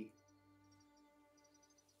carry.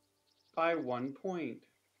 By 1 point.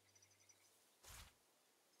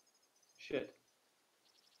 Shit.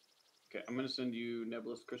 Okay, I'm gonna send you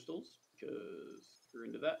nebulous crystals because you're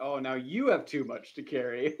into that. Oh, now you have too much to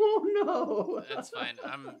carry. Oh no. That's fine.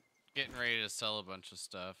 I'm getting ready to sell a bunch of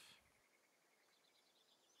stuff.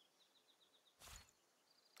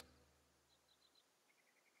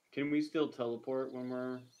 Can we still teleport when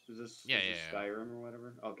we're? Is this Yeah, Skyrim or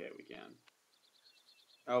whatever? Okay, we can.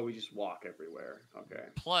 Oh, we just walk everywhere. Okay.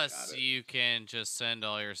 Plus, got it. you can just send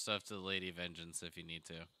all your stuff to the Lady Vengeance if you need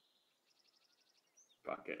to.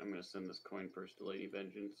 Fuck it. I'm gonna send this coin purse to Lady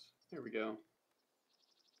Vengeance. There we go.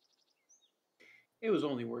 It was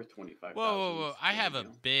only worth 25,000. Whoa. I have a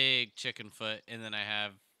deal. big chicken foot, and then I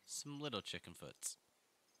have some little chicken foots.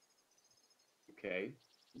 Okay.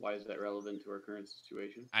 Why is that relevant to our current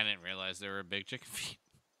situation? I didn't realize there were big chicken feet.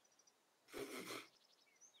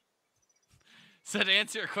 So to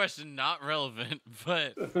answer your question, not relevant,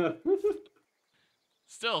 but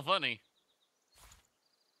still funny.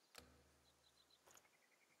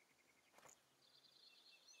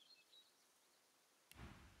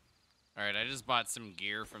 Alright, I just bought some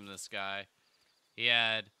gear from this guy. He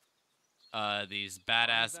had these badass That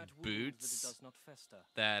wound that it boots does not fester.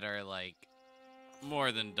 that are like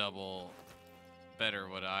more than double better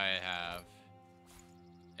what I have.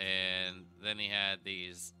 And then he had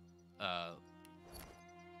these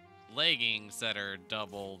leggings that are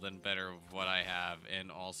double than better of what I have, and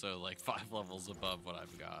also like 5 levels above what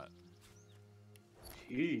I've got.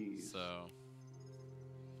 Jeez. So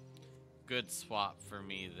good swap for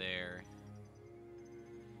me there.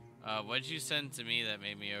 What'd you send to me that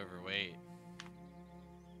made me overweight?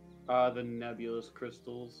 The nebulous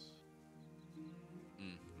crystals,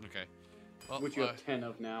 Okay. Well, which you have 10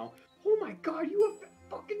 of now. Oh my god, you have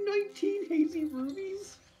fucking 19 hazy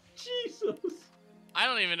rubies? Jesus. I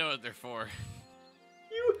don't even know what they're for.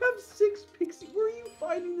 You have 6 pixie. Where are you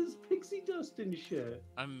finding this pixie dust and shit?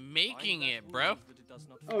 I'm making Find that it, bro. wound that it does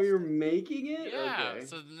not Oh, you're fester. making it? Yeah. Okay.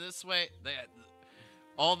 So in this way,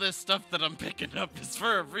 all this stuff that I'm picking up is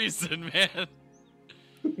for a reason, man.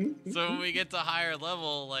 So when we get to higher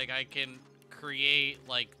level, like I can create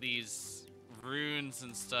like these runes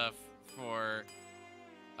and stuff for,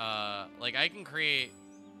 like I can create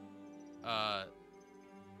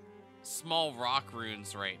small rock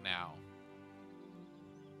runes right now.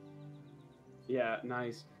 Yeah,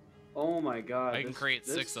 nice. Oh my god. I can create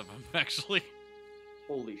 6 of them actually.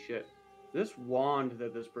 Holy shit. This wand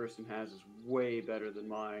that this person has is way better than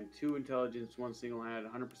mine. 2 intelligence, 1 single hand,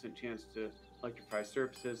 100% chance to electrify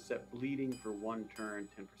surfaces, set bleeding for 1 turn,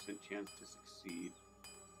 10% chance to succeed.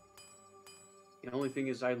 The only thing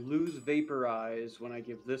is I lose vaporize when I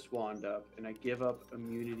give this wand up, and I give up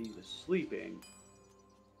immunity to sleeping,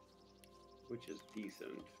 which is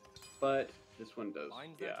decent. But this one does.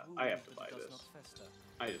 Find that Yeah, wound I have to that buy it does this. not fester.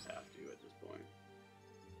 I just have to at this point.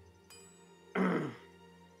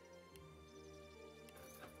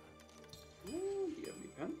 Ooh, do you have any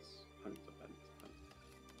pence? Pence.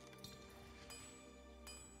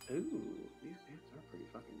 Ooh, these pants are pretty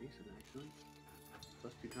fucking decent, actually.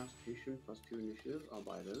 Plus 2 constitution, plus 2 initiative. I'll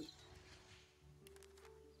buy those.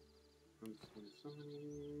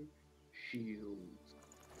 Summoning. Shields.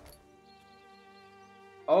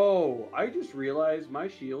 Oh, I just realized my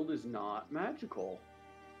shield is not magical.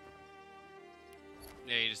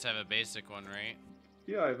 Yeah, you just have a basic one, right?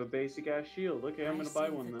 Yeah, I have a basic ass shield. Okay, I'm gonna buy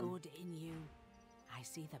one I see then. the good in you. I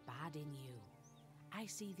see the bad in you. I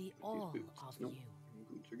see the all boots. of Nope. you.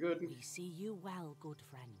 Boots are good. We see you well, good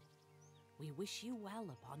friend. We wish you well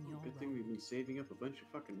upon your Good thing road. we've been saving up a bunch of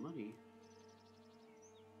fucking money.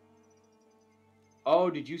 Oh,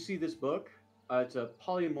 did you see this book? It's a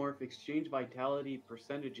polymorph exchange vitality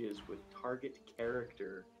percentages with target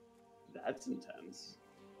character. That's intense.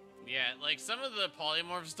 Yeah, like some of the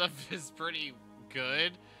polymorph stuff is pretty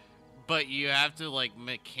good, but you have to like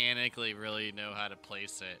mechanically really know how to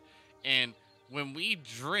place it. And when we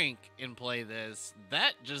drink and play this,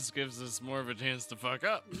 that just gives us more of a chance to fuck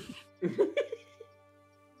up.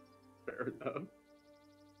 Fair enough.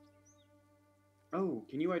 Oh,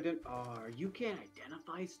 can you identify? Oh, you can't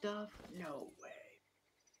identify stuff? No way.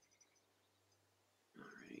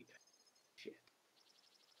 Alright. Shit.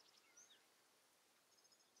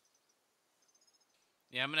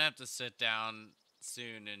 Yeah, I'm gonna have to sit down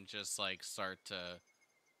soon and just like start to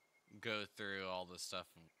go through all the stuff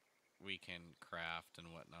we can craft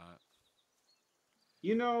and whatnot.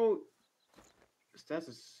 You know, stats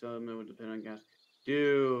is summon would depend on gas.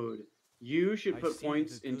 Dude, you should I put see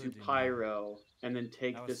points the into good in you. Pyro and then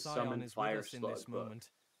take Our this scion summon is with fire us in slug this book. moment,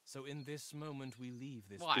 so in this moment we leave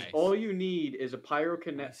this Why? place. All you need is a Pyro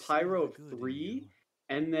I see Pyro the of good in 3, you.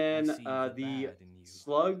 and then I see the the bad in you.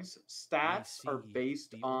 slug's stats are see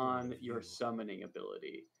based the all on of your you. summoning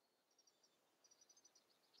ability.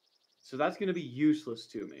 So that's going to be useless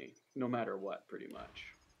to me, no matter what, pretty much.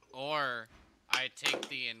 Or I take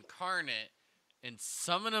the incarnate and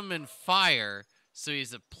summon him in fire, so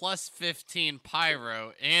he's a plus 15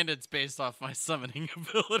 pyro, and it's based off my summoning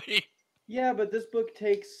ability. Yeah, but this book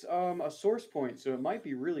takes a source point, so it might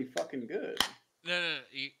be really fucking good. No.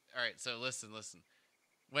 All right, so listen.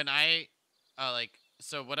 When I,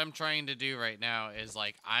 so what I'm trying to do right now is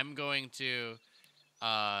like I'm going to,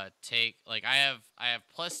 take like I have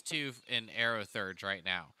plus 2 in Aerothurge right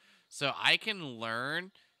now, so I can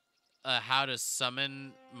learn how to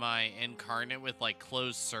summon my incarnate with like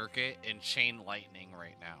closed circuit and chain lightning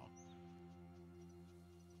right now.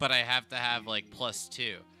 But I have to have like plus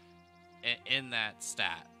 2 in that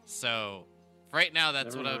stat. So right now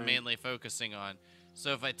that's Never what I'm mind. mainly focusing on.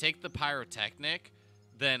 So if I take the pyrotechnic,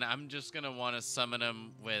 then I'm just gonna want to summon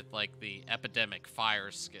him with like the epidemic fire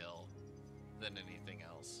skill than anything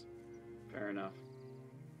else. Fair enough.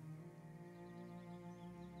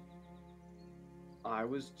 I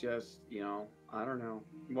was just, I don't know.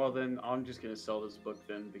 Well, then I'm just going to sell this book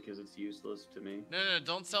then because it's useless to me. No,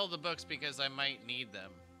 don't sell the books because I might need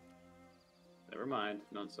them. Never mind,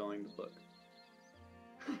 not selling the book.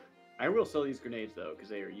 I will sell these grenades though because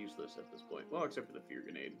they are useless at this point. Well, except for the fear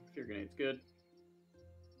grenade. Fear grenade's good.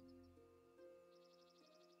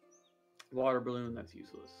 Water balloon, that's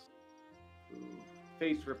useless. Ooh.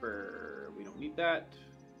 Face ripper, we don't need that.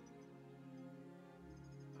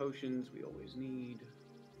 Potions, we always need.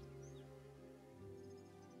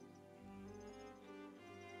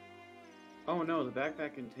 Oh no, the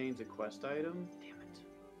backpack contains a quest item? Damn it.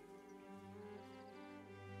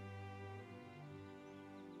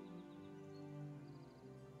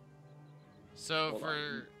 So Hold for...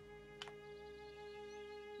 on.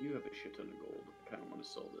 You have a shit ton of gold. I kind of want to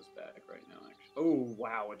sell this back right now, actually. Oh,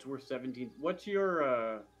 wow, it's worth 17. What's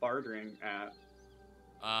your bartering at?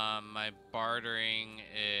 My bartering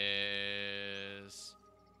is...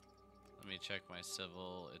 Let me check my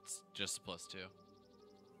civil. It's just plus 2.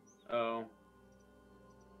 Oh.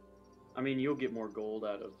 I mean, you'll get more gold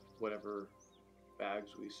out of whatever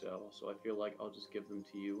bags we sell, so I feel like I'll just give them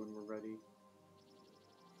to you when we're ready.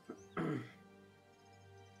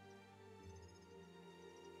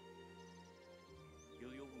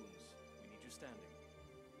 Heal your wounds. We need you standing.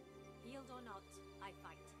 Healed or not, I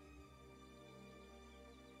fight.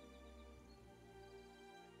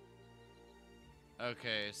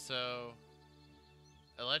 Okay, so...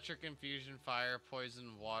 Electric infusion, fire,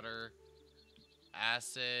 poison, water.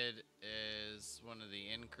 Acid is one of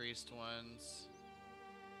the increased ones.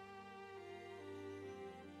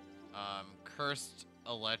 Cursed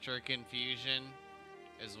electric infusion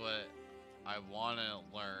is what I want to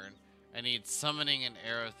learn. I need summoning and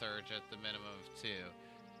Aerothurge at the minimum of 2.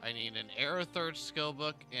 I need an Aerothurge skill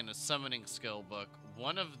book and a summoning skill book.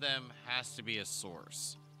 One of them has to be a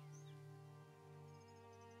source.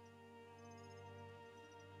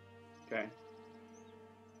 Okay.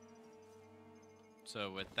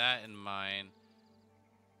 So with that in mind,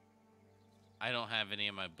 I don't have any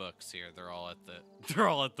of my books here. They're all at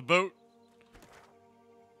the boat.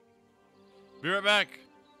 Be right back.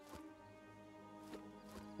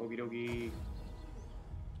 Okie dokie.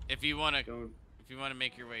 If you want to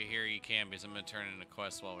make your way here, you can, because I'm gonna turn in a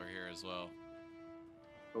quest while we're here as well.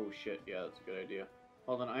 Oh shit, yeah, that's a good idea.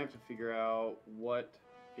 Hold on, I have to figure out what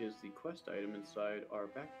is the quest item inside our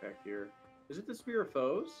backpack here. Is it the Spear of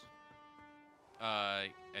Foes? I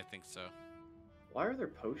think so. Why are there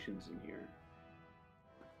potions in here?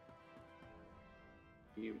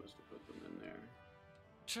 You must have put them in there.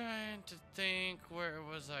 Trying to think, where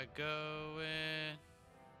was I going?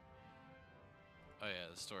 Oh yeah,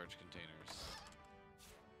 the storage containers.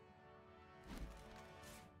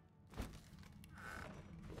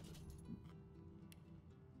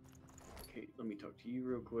 me talk to you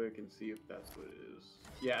real quick and see if that's what it is.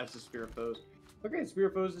 Yeah, it's a Spear of Foes. Okay, Spear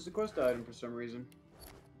of Foes is a quest item for some reason.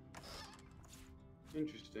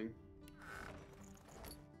 Interesting.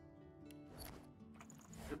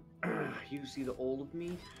 You see the old of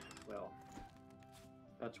me? Well,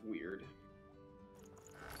 that's weird.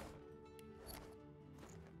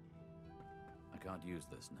 I can't use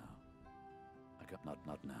this now.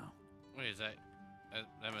 Not now. Wait, is that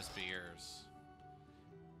that must be yours.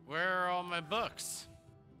 Where are all my books?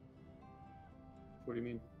 What do you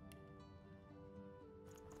mean?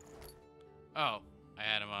 Oh, I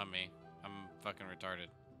had them on me. I'm fucking retarded.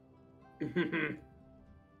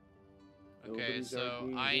 Okay,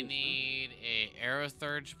 so I need a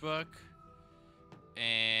Aerothurge book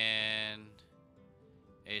and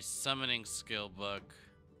a summoning skill book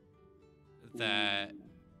that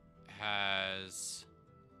has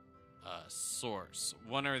a source.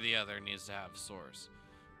 One or the other needs to have source.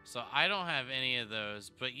 So I don't have any of those,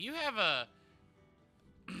 but you have a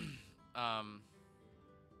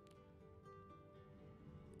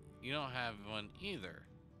you don't have one either.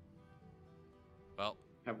 Well,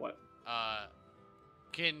 have what?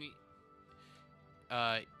 Can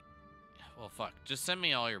well, fuck. Just send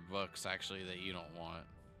me all your books, actually, that you don't want.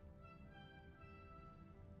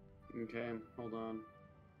 Okay, hold on.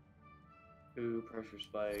 Ooh, pressure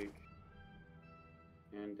spike.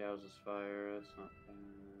 And douses fire. That's not bad.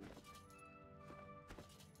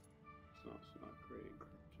 It's also not great.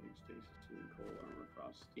 Kryptonite stasis and cold armor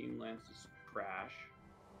frost. Steam lances crash.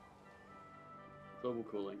 Global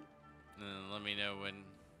cooling. And then let me know when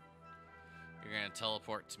you're gonna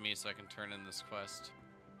teleport to me so I can turn in this quest.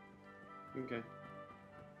 Okay.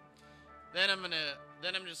 Then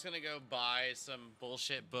I'm just gonna go buy some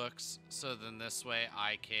bullshit books, so then this way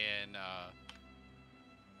I can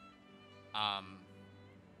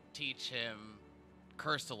teach him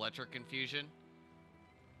Cursed Electric Infusion,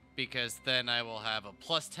 because then I will have a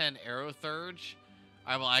 +10 Aerothurge.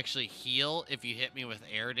 I will actually heal if you hit me with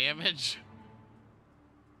air damage,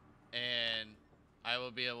 and I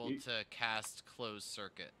will be able to cast Closed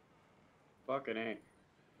Circuit. Fucking A.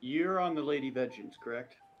 You're on the Lady Vengeance,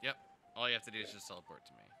 correct? Yep. All you have to do is just teleport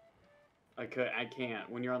to me. I can't.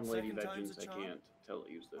 When you're on Lady Vengeance, I can't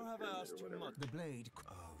use the pyramid or whatever. The blade.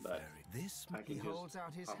 But this I can he holds just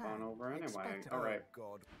out his hop hand. on over anyway. Expect- Alright.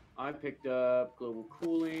 Oh, God. I picked up Global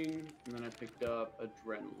Cooling, and then I picked up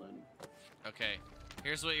Adrenaline. Okay.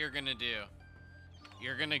 Here's what you're gonna do.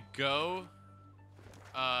 You're gonna go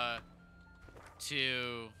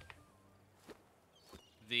to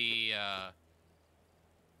the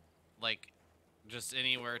like just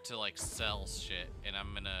anywhere to like sell shit, and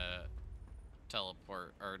I'm gonna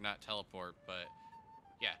teleport, or not teleport, but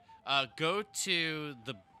yeah, go to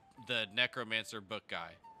the Necromancer book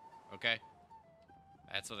guy. Okay,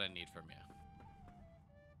 that's what I need from you.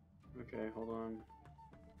 Okay, hold on.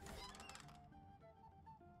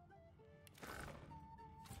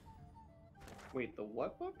 Wait, the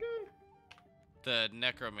what book guy? The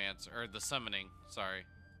Necromancer, or the Summoning, sorry.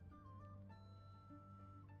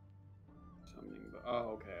 Summoning,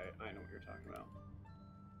 oh, okay, I know what you're talking about.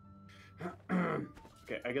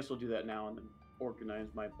 Okay, I guess we'll do that now and then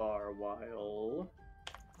organize my bar while you're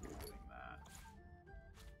doing that.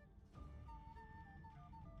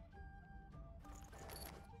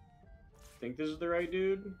 Think this is the right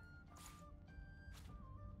dude?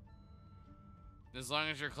 As long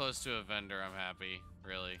as you're close to a vendor, I'm happy,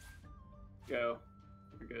 really. Go.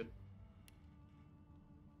 You're good.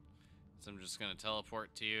 So I'm just gonna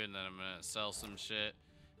teleport to you, and then I'm gonna sell some shit.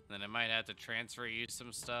 And then I might have to transfer you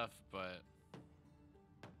some stuff, but...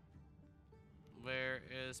 Where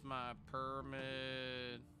is my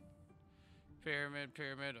pyramid?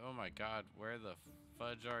 Pyramid. Oh my god, where the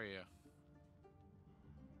fudge are you?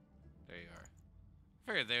 There you are. I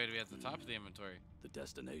figured they would be at the top of the inventory. The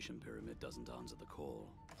destination pyramid doesn't answer the call.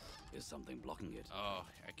 Is something blocking it? Oh,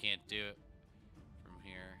 I can't do it from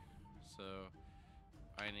here. So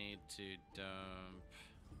I need to dump.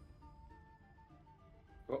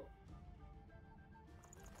 Oh.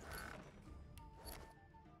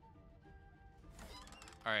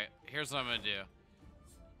 All right, here's what I'm gonna do.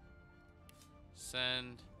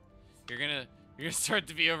 Send. You're gonna start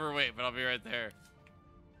to be overweight, but I'll be right there.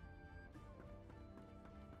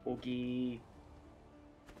 Okay.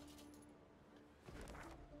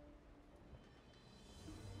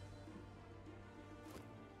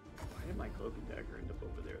 Why did my cloaking dagger end up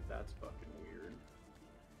over there? That's fucking weird.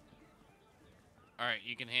 All right,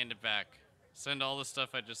 you can hand it back. Send all the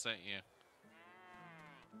stuff I just sent you.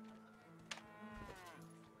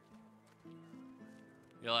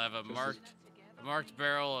 You'll have a marked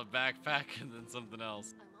barrel, a backpack, and then something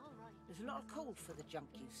else. There's a lot of coal for the junk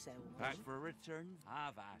you sell. Back for a return?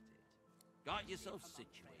 Have at it. Got yourself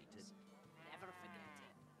situated. Never forget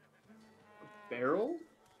it. Barrel?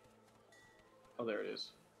 Oh, there it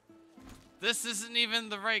is. This isn't even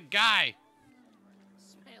the right guy.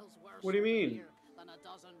 Smells worse What do you mean? here than a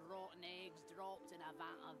dozen rotten eggs dropped in a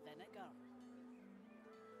vat of vinegar.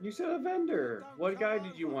 You said a vendor. What guy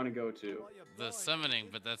did you want to go to? The summoning,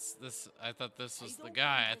 but that's this. I thought this was the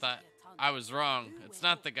guy. I thought I was wrong. It's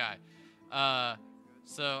not the guy.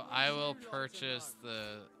 So I will purchase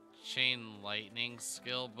the chain lightning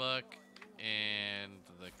skill book and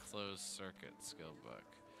the closed circuit skill book.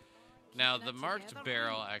 Now the marked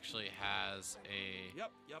barrel actually has a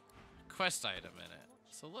quest item in it.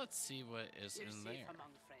 So let's see what is in there.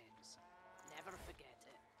 Among friends. Never forget it.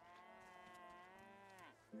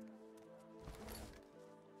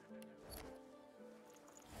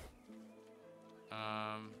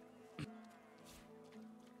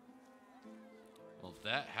 Well,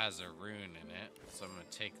 that has a rune in it, so I'm gonna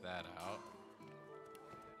take that out.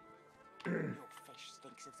 Your fish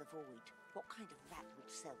stinks of the void. What kind of rat would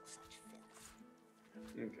sell such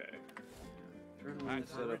filth? Okay. Adrenaline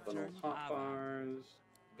set up on all hot bars.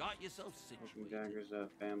 Got yourself Smoking situated. daggers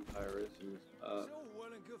up, vampirism is up. It's all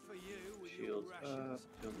well and good for you with your Shields rations.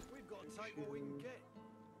 up. Jump We've got to take what we can shield. get.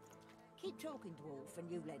 Keep talking, dwarf, and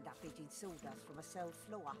you'll end up eating sawdust from a cell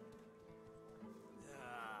floor.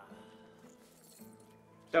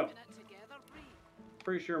 So, Get it together, Bree.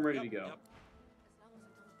 pretty sure I'm ready to go. As long as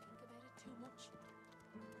I don't think about it too much.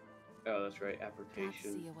 Oh, that's right, Glad to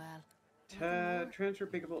application. see you well. Transfer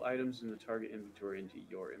pickable items in the target inventory into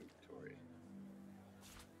your inventory.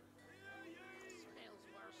 Smells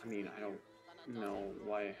worse I mean, I don't know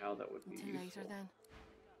why, how that would be Until useful. later then.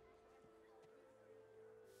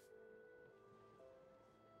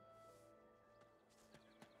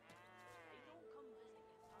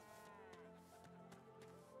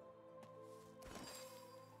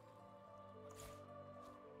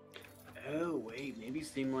 Oh, wait, maybe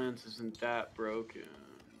Steamlance isn't that broken.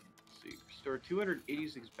 Let's see, restore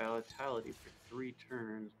 286 vitality for 3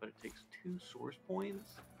 turns, but it takes 2 source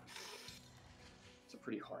points? It's a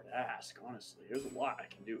pretty hard ask, honestly. There's a lot I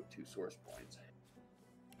can do with 2 source points.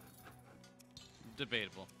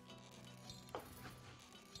 Debatable.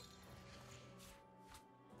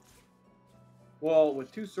 Well,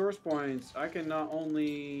 with 2 source points, I can not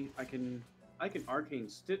only I can arcane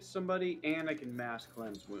stitch somebody and I can mass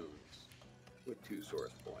cleanse wounds with 2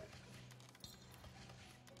 source points.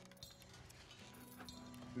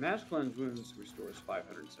 Mass cleanse wounds restores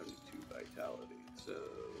 572 vitality. So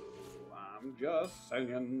I'm just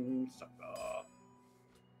saying, sucker.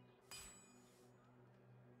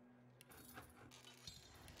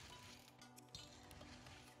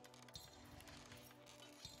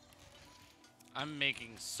 I'm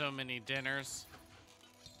making so many dinners.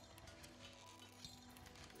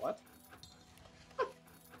 What?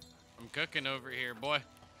 I'm cooking over here, boy.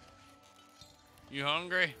 You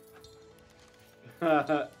hungry?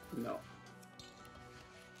 No.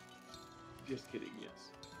 Just kidding, yes.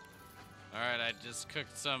 Alright, I just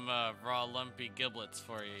cooked some raw lumpy giblets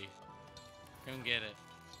for you. Come get it.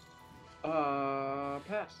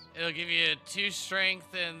 Pass. It'll give you 2 strength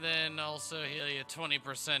and then also heal you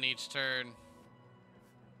 20% each turn.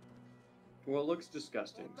 Well, it looks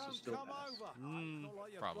disgusting, so Don't still come pass. over. Not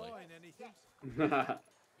like you're Probably. buying anything. If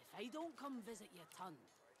I don't come visit your ton,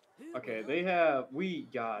 who Okay, will? they have.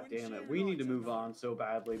 God damn it. We need to move on so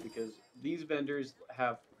badly because these vendors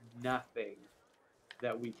have nothing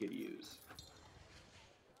that we could use.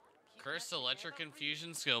 Cursed Electric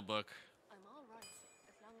Infusion skill book. I'm all right,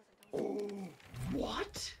 as long as I don't. Oh,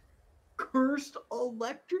 what? Cursed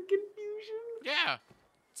electric infusion? Yeah.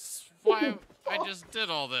 That's why I just did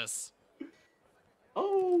all this.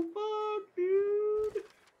 Oh, fuck, dude.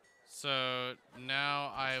 So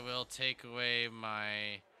now I will take away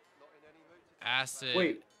my acid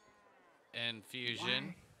Wait.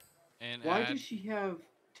 infusion and Why add. does she have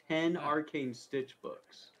 10 arcane stitch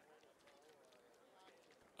books?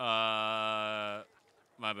 My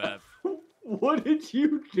bad. What did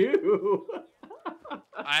you do?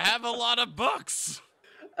 I have a lot of books.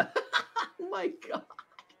 Oh my god.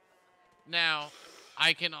 Now,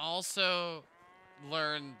 I can also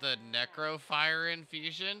learn the Necrofire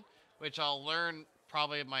infusion, which I'll learn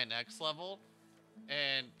probably at my next level.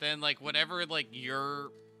 And then like whatever like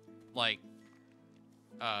you're like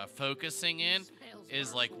focusing in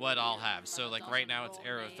is like what I'll have. So like right now it's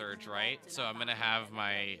Aerothurge, right? So I'm gonna have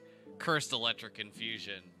my Cursed Electric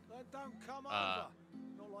Infusion Then don't come over.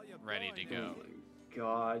 Not like you're ready to buying go. anything.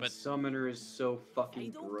 god, But Summoner is so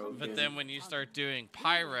fucking broken. But then when you start doing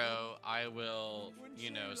Pyro, I will,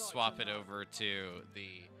 you know, swap it over to the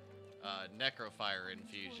Necrofire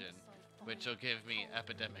infusion, which will give me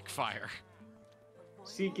Epidemic Fire.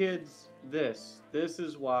 See, kids, this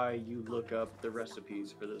is why you look up the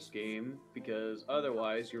recipes for this game, because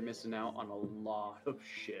otherwise you're missing out on a lot of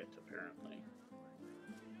shit, apparently.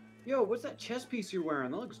 Yo, what's that chest piece you're wearing?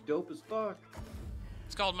 That looks dope as fuck.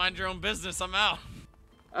 It's called Mind Your Own Business. I'm out.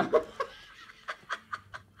 I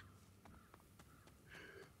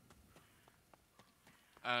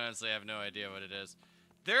honestly have no idea what it is.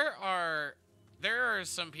 There are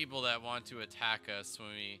some people that want to attack us when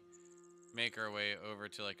we make our way over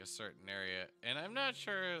to like a certain area, and I'm not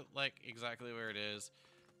sure like exactly where it is,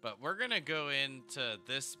 but we're gonna go into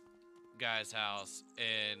this guy's house,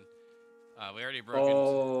 and we already broke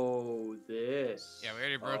into this. Yeah, we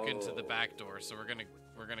already broke into the back door, so we're gonna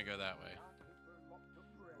go that way.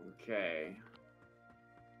 Okay.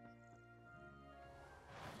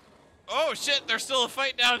 Oh shit, there's still a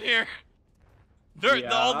fight down here.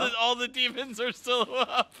 All the demons are still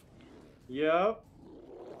up. Yep.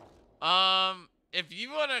 If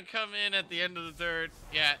you want to come in at the end of the third,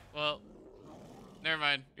 yeah, well, never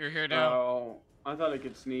mind. You're here now. Oh, I thought I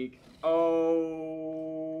could sneak. Oh,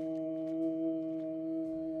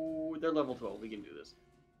 they're level 12. We can do this.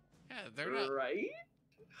 Yeah, they're not. Right?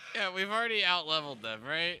 Yeah, we've already out-leveled them,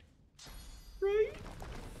 right? Right?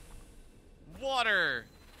 Water!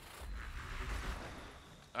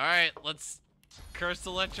 Alright, let's Cursed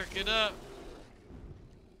Electric it up.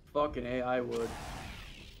 Fucking AI would.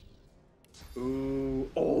 Ooh,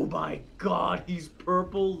 oh my god, he's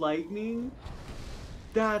purple lightning?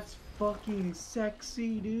 That's fucking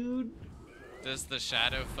sexy, dude. Does the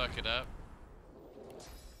shadow fuck it up?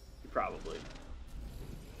 Probably.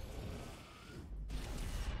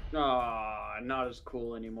 Ah, not as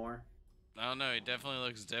cool anymore. I don't know, he definitely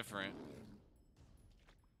looks different.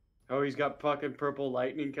 Oh, he's got fucking purple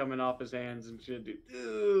lightning coming off his hands and shit, dude.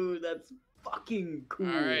 Dude, that's fucking cool.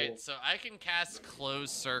 Alright, so I can cast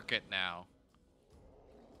Closed Circuit now.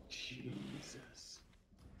 Jesus.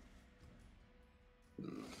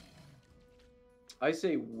 I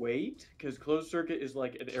say wait, because Closed Circuit is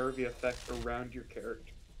like an area effect around your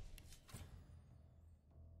character.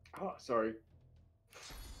 Oh, sorry.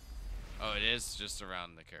 Oh, it is just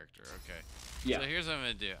around the character. Okay. Yeah. So here's what I'm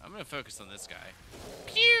gonna do. I'm gonna focus on this guy.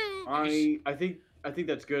 Pew! I think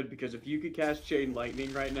that's good, because if you could cast Chain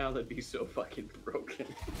Lightning right now, that'd be so fucking broken.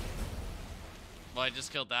 Well, I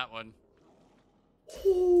just killed that one.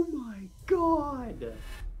 Oh my god!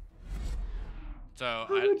 So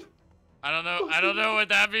I don't know what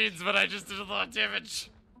that means, but I just did a lot of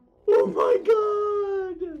damage. Oh my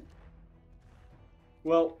god!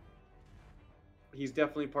 Well, he's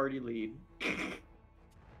definitely party lead.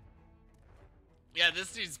 Yeah,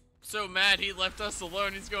 this dude's so mad he left us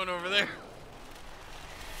alone. He's going over there.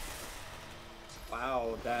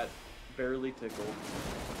 Wow, that barely tickled.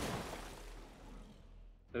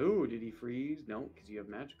 Ooh, did he freeze? No, because you have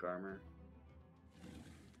magic armor.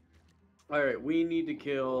 Alright, we need to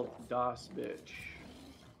kill Das Bitch.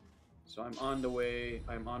 So I'm on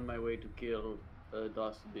my way to kill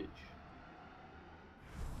Das Bitch.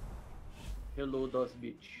 Hello, Das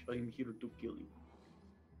Bitch. I'm here to kill you.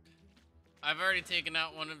 I've already taken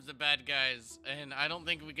out one of the bad guys, and I don't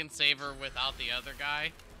think we can save her without the other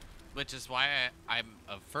guy, which is why I'm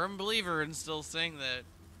a firm believer in still saying that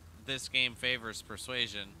this game favors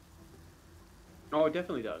persuasion. Oh, it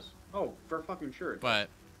definitely does. Oh, for fucking sure. But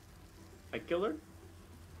I kill her?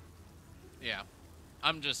 Yeah.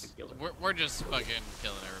 We're just fucking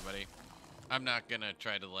killing everybody. I'm not gonna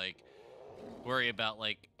try to like worry about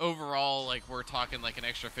like overall, like we're talking like an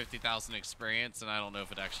extra 50,000 experience, and I don't know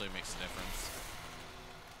if it actually makes a difference.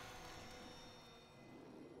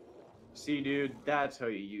 See, dude, that's how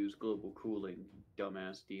you use global cooling,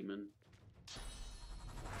 dumbass demon.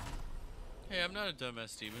 Hey, I'm not a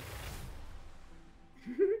dumbass demon.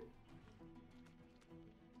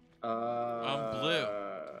 I'm blue.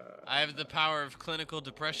 I have the power of clinical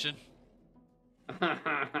depression.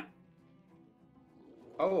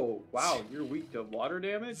 Oh, wow, you're weak to water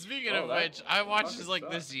damage? Speaking of which, I watched this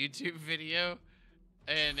YouTube video,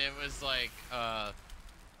 and it was like, I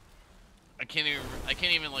can't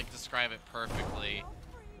even like describe it perfectly,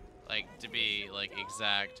 like to be like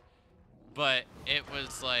exact, but it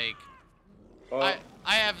was like, I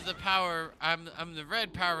have the power. I'm the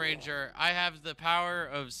red Power Ranger. I have the power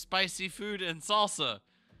of spicy food and salsa.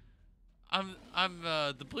 I'm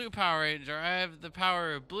the blue Power Ranger. I have the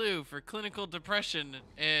power of blue for clinical depression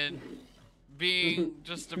and being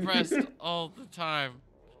just depressed all the time.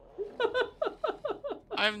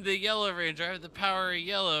 I'm the Yellow Ranger. I have the power of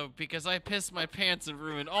yellow because I pissed my pants and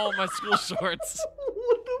ruined all my school shorts.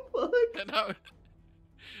 What the fuck?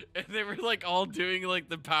 And they were like all doing like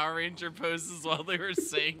the Power Ranger poses while they were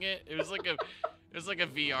saying it. It was like a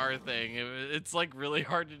VR thing. It's like really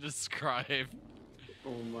hard to describe.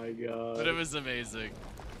 Oh my god. But it was amazing.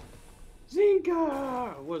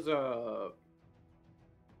 Zinka! What's up?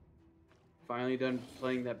 Finally done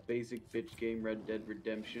playing that basic bitch game, Red Dead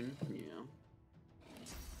Redemption. Yeah.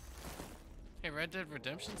 Hey, Red Dead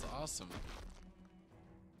Redemption's awesome.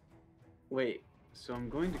 Wait, so I'm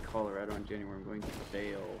going to Colorado in January. I'm going to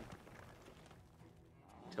Vail.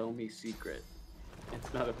 Tell me secret.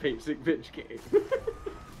 It's not a basic bitch game.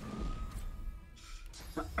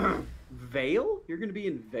 Vail? You're gonna be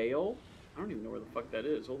in Vail? I don't even know where the fuck that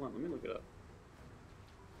is. Hold on, let me look it up.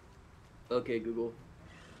 Okay, Google.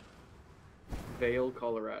 Vail,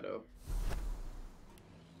 Colorado.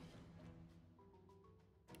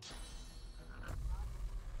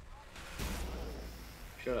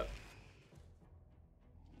 Shut up.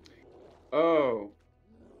 Oh.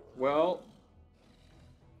 Well,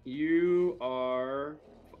 you are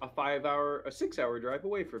a 6-hour drive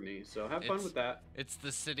away from me, so have fun with that. It's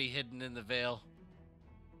the city hidden in the veil.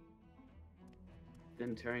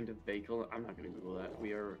 Then turning to vehicle. I'm not gonna Google that.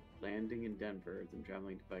 We are landing in Denver, then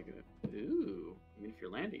traveling to Pike. Ooh. I mean, if you're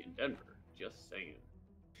landing in Denver, just saying.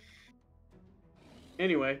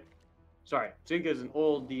 Anyway. Sorry. Zinka is an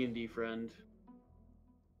old D&D friend.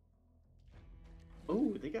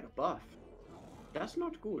 Oh, they got a buff. That's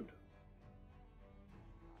not good.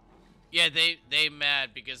 Yeah, they mad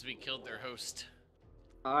because we killed their host.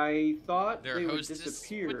 I thought Their they would hostess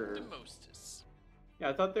disappear. with the mostest. Yeah,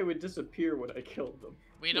 I thought they would disappear when I killed them.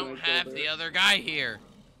 We don't have the other guy here.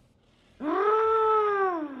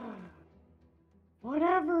 Ah!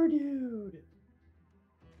 Whatever, dude.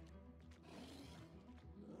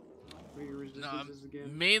 What are your resistances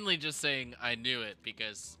again? Mainly just saying I knew it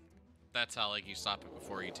because that's how like you stop it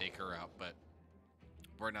before you take her out. But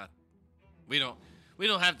we're not. We don't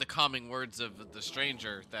have the calming words of the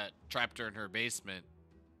stranger that trapped her in her basement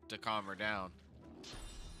to calm her down,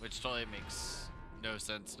 which totally makes no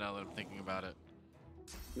sense now that I'm thinking about it.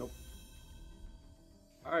 Nope.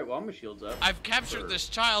 Alright, well, my shield's up. I've captured this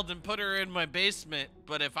child and put her in my basement,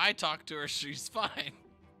 but if I talk to her, she's fine.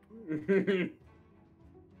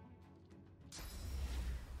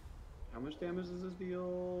 How much damage does this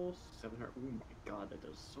deal? 700. Oh my god, that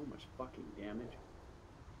does so much fucking damage.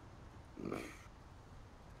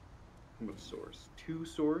 How much source? 2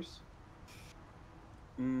 source?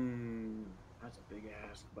 That's a big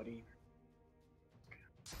ask, buddy.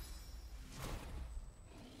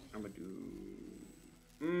 I'm gonna do.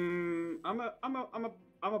 I'm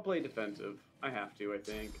gonna play defensive. I have to. I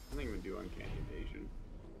think I'm gonna do Uncanny Invasion.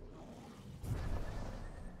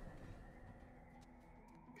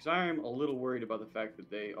 Because I'm a little worried about the fact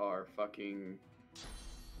that they are fucking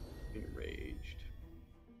enraged.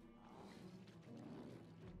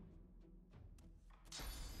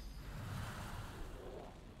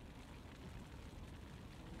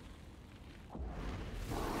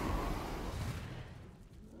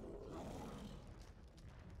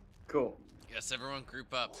 Cool. Yes, everyone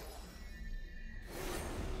group up.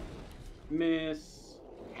 Miss.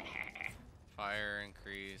 Fire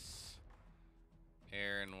increase.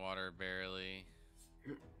 Air and water barely.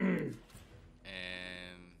 And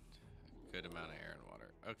a good amount of air and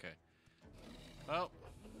water. Okay. Well.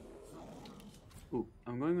 Ooh,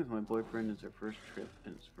 I'm going with my boyfriend as our first trip,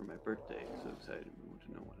 and it's for my birthday. So excited. We want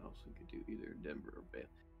to know what else we could do, either Denver or Vail.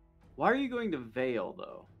 Why are you going to Vail,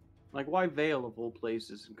 though? Like, why Vail of all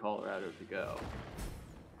places in Colorado to go?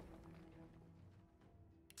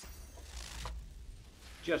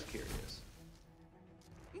 Just curious.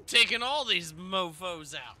 I'm taking all these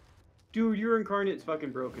mofos out. Dude, your incarnate's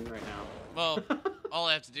fucking broken right now. Well, all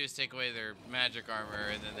I have to do is take away their magic armor,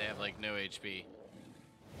 and then they have, like, no HP.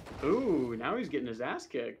 Ooh, now he's getting his ass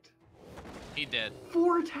kicked. He did.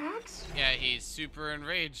 4 attacks? Yeah, he's super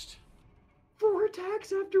enraged. 4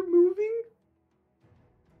 attacks after moving?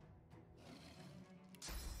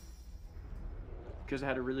 Because I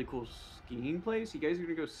had a really cool skiing place? You guys are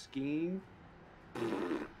gonna go skiing?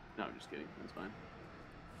 No, I'm just kidding. That's fine.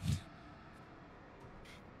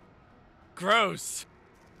 Gross.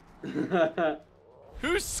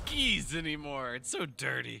 Who skis anymore? It's so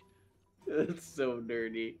dirty. It's so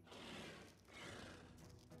dirty.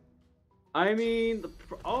 I mean,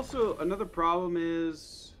 also another problem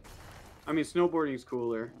is, I mean, snowboarding's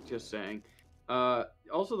cooler. Just saying.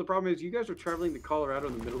 Also, the problem is you guys are traveling to Colorado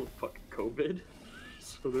in the middle of fucking COVID.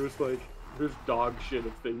 So there's dog shit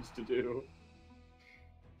of things to do.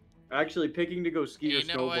 Actually, picking to go ski or You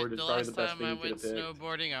know what? snowboard is The probably last the best time thing I you could went have picked.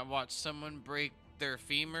 snowboarding, I watched someone break their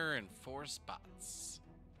femur in 4 spots.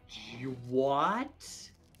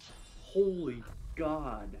 What? Holy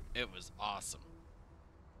God. It was awesome.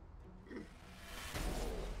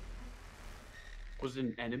 Was it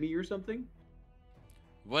an enemy or something?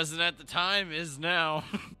 Wasn't at the time, is now.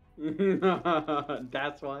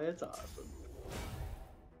 That's why it's awesome.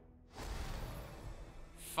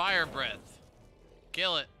 Fire breath.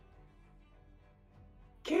 Kill it.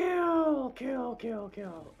 Kill, kill, kill,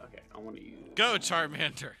 kill. Okay, I want to use... Go,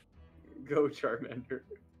 Charmander. Go, Charmander.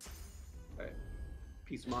 Alright.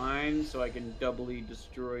 Peace of mind, so I can doubly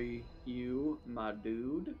destroy you, my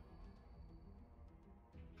dude.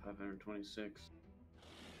 526.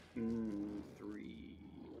 3.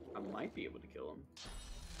 I might be able to kill him.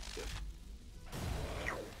 Good.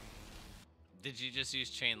 Did you just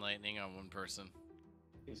use chain lightning on one person?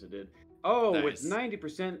 Yes, I did. Oh, Nice. it's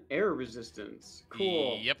 90% air resistance.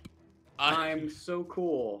 Cool. Yep. I'm so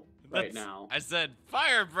cool right now. I said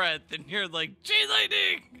fire breath, and you're like, chain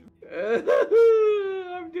lightning!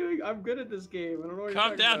 I'm good at this game. I don't know what Calm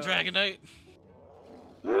you're down, talking about. Dragonite.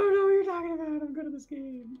 I don't know what you're talking about. I'm good at this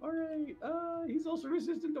game. Alright. He's also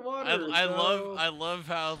resistant to water. I love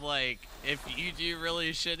how, like, if you do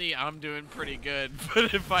really shitty, I'm doing pretty good.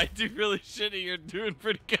 But if I do really shitty, you're doing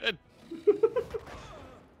pretty good.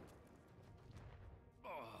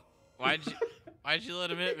 Why'd you let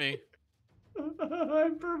him hit me? I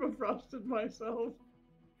permafrosted myself.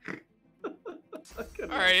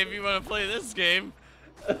 Alright, if you want to play this game.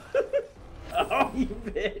 Oh, you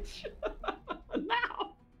bitch.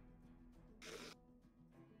 Now.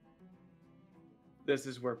 This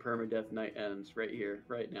is where permadeath night ends, right here,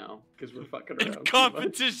 right now, because we're fucking around. In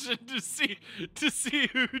competition to see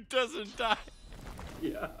who doesn't die.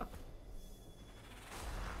 Yeah.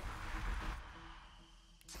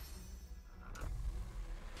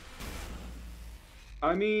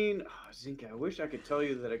 I mean, Zinka, I wish I could tell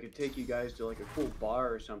you that I could take you guys to like a cool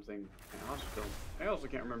bar or something. I also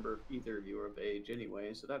can't remember if either of you are of age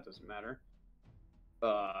anyway, so that doesn't matter.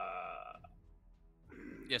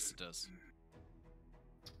 Yes, it does.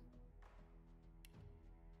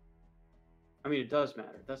 I mean, it does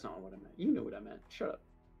matter. That's not what I meant. You know what I meant. Shut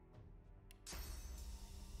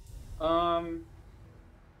up.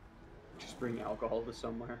 Just bring alcohol to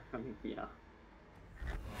somewhere. I mean, yeah.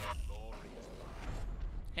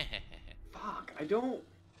 Fuck, I don't...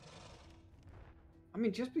 I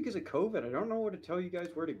mean, just because of COVID, I don't know where to tell you guys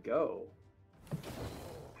where to go. I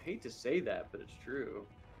hate to say that, but it's true.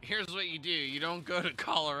 Here's what you do. You don't go to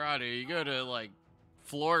Colorado. You go to, like,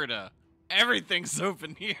 Florida. Everything's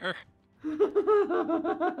open here.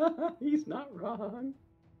 He's not wrong.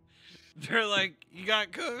 They're like, you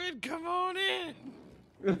got COVID? Come on in.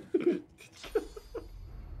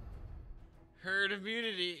 Herd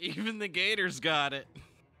immunity. Even the gators got it.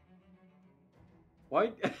 Why?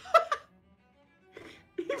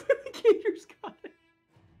 Even the gators got it.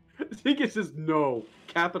 The thing is no.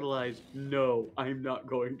 Capitalized no. I'm not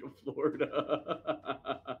going to Florida.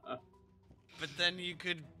 But then you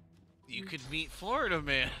could meet Florida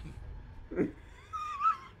Man.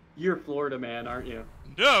 You're Florida Man, aren't you?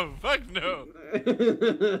 No, fuck no.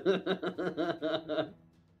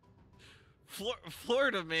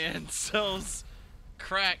 Florida Man sells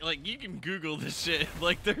crack. Like, you can Google this shit.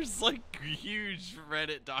 Like, there's like huge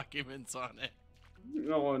Reddit documents on it.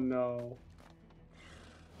 Oh no.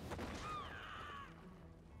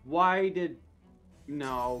 Why did...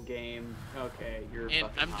 No, game. Okay, you're And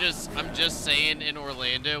I'm just saying, in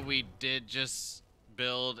Orlando, we did just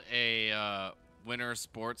build a winter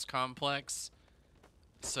sports complex,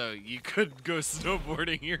 so you could go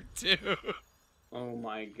snowboarding here too. Oh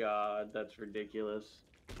my god, that's ridiculous.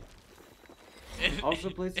 Also,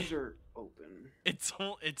 places are open. It's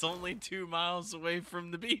only 2 miles away from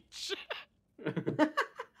the beach. Only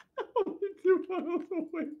 2 miles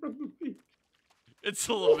away from the beach. It's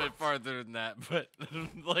a little bit farther than that, but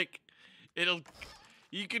like,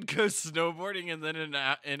 you could go snowboarding and then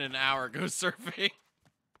in an hour go surfing.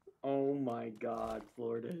 Oh my god,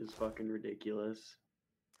 Florida is fucking ridiculous.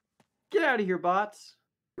 Get out of here, bots.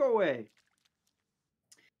 Go away.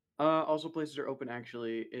 Also, places are open,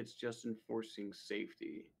 actually. It's just enforcing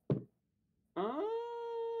safety.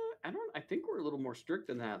 I think we're a little more strict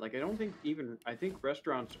than that. Like, I think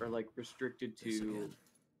restaurants are, like, restricted to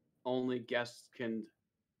only guests can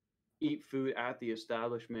eat food at the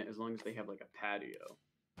establishment as long as they have, like, a patio.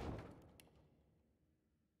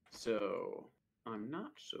 So, I'm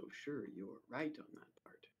not so sure you're right on that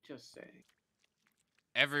part. Just saying.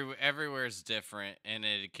 Everywhere's different, and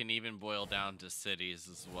it can even boil down to cities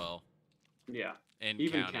as well. Yeah. in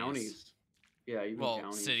Even counties. counties. Yeah, even well,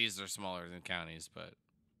 counties. cities are smaller than counties, but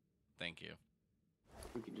thank you.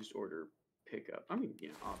 We can just order pickup. I mean,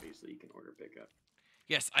 obviously you can order pickup.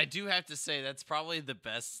 Yes, I do have to say that's probably the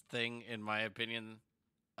best thing in my opinion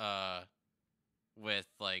with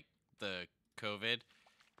like the COVID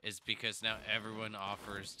is because now everyone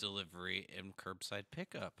offers delivery and curbside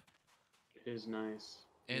pickup. It is nice.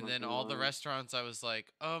 And then all the restaurants, I was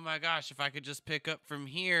like, oh my gosh, if I could just pick up from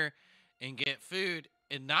here and get food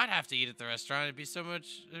and not have to eat at the restaurant, it'd be so much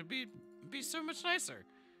nicer.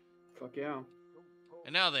 Fuck yeah.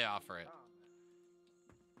 And now they offer it.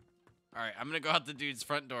 All right, I'm gonna go out the dude's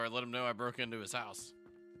front door and let him know I broke into his house.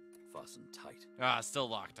 Fasten tight. Still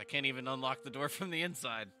locked. I can't even unlock the door from the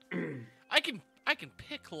inside. I can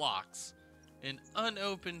pick locks in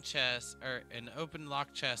unopened chests or an open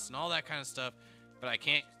lock chest and all that kind of stuff, but I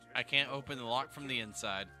can't open the lock from the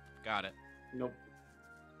inside. Got it. Nope.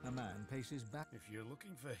 A man paces back. If you're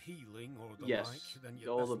looking for healing or the Yes. like, then you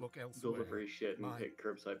All best the look elsewhere. delivery shit and My-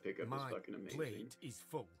 curbside pickup is My fucking amazing. plate is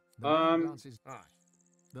full. The man glances. Aye.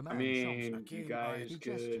 The I man mean, shoves. you guys He could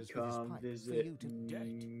gestures with his come pipe for visit you to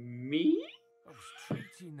me? I was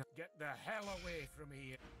treating. Get the hell away from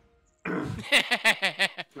here.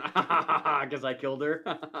 Because I killed her?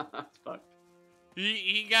 Fuck.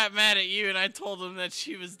 He got mad at you, and I told him that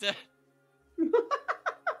she was dead.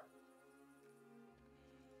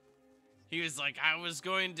 He was like, I was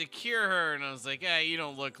going to cure her, and I was like, yeah, you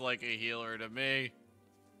don't look like a healer to me.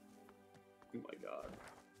 Oh my god.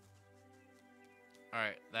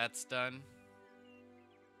 Alright, that's done.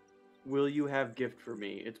 Will you have gift for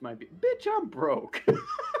me? It's my bitch, I'm broke.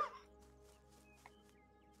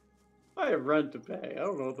 I have rent to pay. I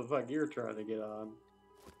don't know what the fuck you're trying to get on.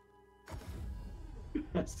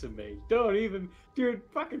 That's amazing. Don't even... Dude,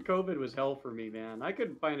 fucking COVID was hell for me, man. I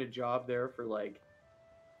couldn't find a job there for, like,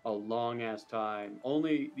 a long-ass time.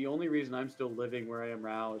 The only reason I'm still living where I am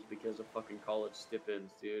now is because of fucking college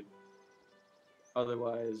stipends, dude.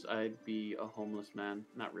 Otherwise, I'd be a homeless man.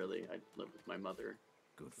 Not really. I'd live with my mother.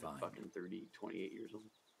 Good find. Fucking 28 years old.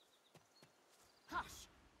 Hush.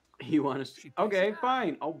 You want to... Okay,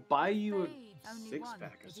 fine. I'll buy you a Only six-pack one.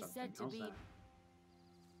 or It is something. said to How's be- that?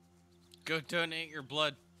 Go donate your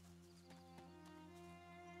blood.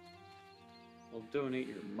 I'll donate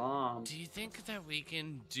your mom. Do you think that we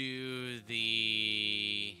can do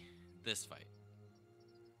this fight?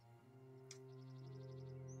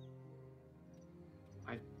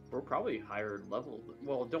 We're probably higher level.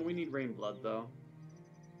 Well, don't we need rain blood, though?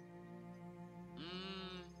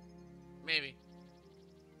 Maybe.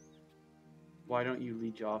 Why don't you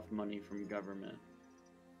leech off money from government?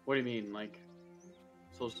 What do you mean, like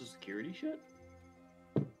Social Security shit?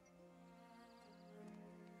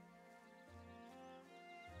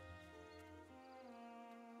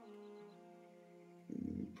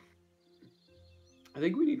 I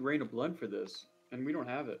think we need rain of blood for this, and we don't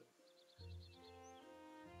have it.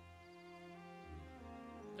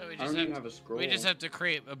 No, we I just don't even have a scroll. We just have to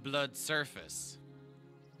create a blood surface.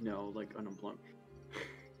 No, like unemployment.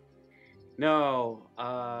 No,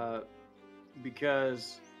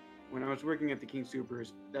 because when I was working at the King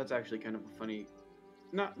Supers, that's actually kind of a funny,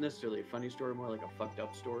 not necessarily a funny story, more like a fucked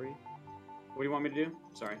up story. What do you want me to do?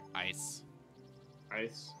 Sorry. Ice.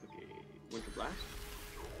 Ice. Okay. Winter Blast.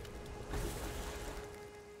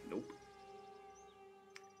 Nope.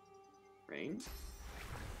 Rain.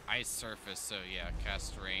 Ice surface, so yeah,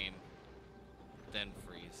 cast rain, then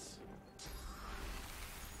freeze.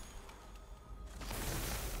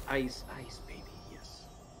 Ice, baby, yes.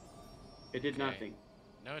 It did nothing.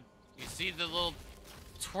 No, you see the little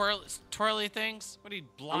twirly things? What are you,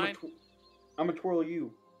 blind? I'm a twirl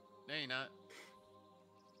you. No, you're not.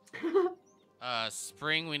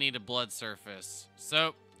 Spring, we need a blood surface.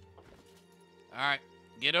 So, alright,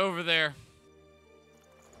 get over there.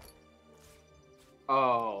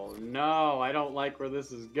 Oh, no, I don't like where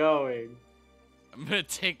this is going. I'm gonna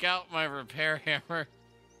take out my repair hammer.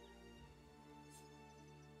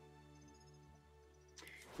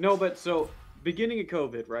 No, but so, beginning of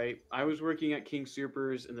COVID, right? I was working at King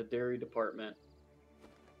Supers in the dairy department.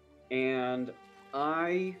 And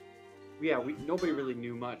nobody really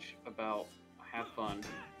knew much about have fun.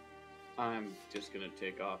 I'm just gonna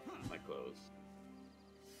take off my clothes.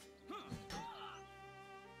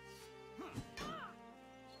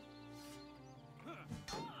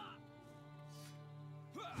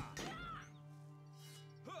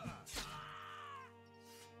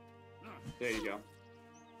 There you go.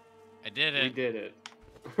 I did it. We did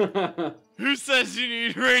it. Who says you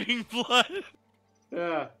need raining blood?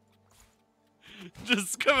 Yeah.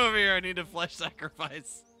 Just come over here. I need a flesh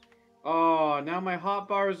sacrifice. Oh, now my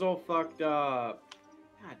hotbar is all fucked up.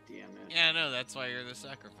 God damn it. Yeah, no, that's why you're the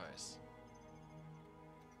sacrifice.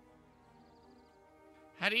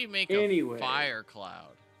 How do you make a fire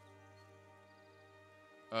cloud?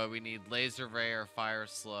 We need laser ray or fire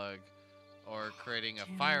slug, or creating a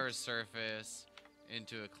fire surface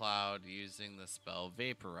into a cloud using the spell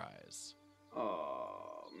vaporize.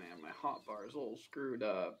 Oh man, my hotbar is all screwed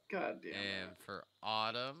up. God damn it. And for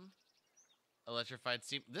autumn, electrified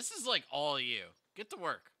steam. This is like all you. Get to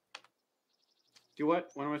work. Do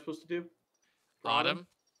what? What am I supposed to do? For autumn?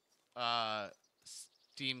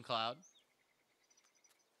 Steam cloud.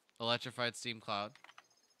 Electrified steam cloud.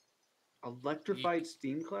 Electrified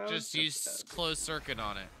steam cloud? Just use closed circuit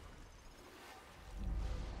on it.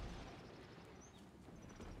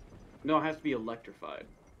 No, it has to be electrified.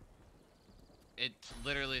 It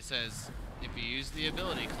literally says, if you use the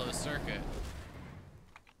ability, closed circuit.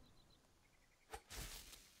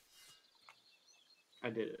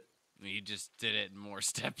 I did it. You just did it in more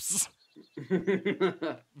steps.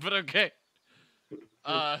 But okay.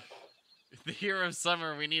 The hero of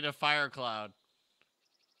summer, we need a fire cloud.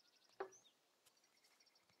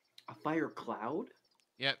 A fire cloud?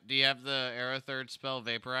 Yep. Do you have the arrow third spell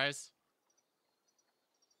vaporize?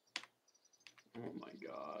 Oh my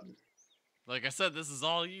god. Like I said, this is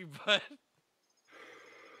all you, but...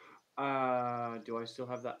 Do I still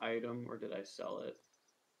have the item, or did I sell it?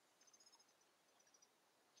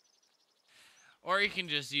 Or you can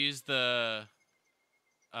just use the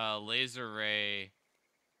laser ray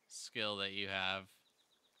skill that you have.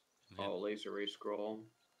 Oh, laser ray scroll.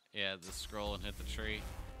 Yeah, the scroll and hit the tree.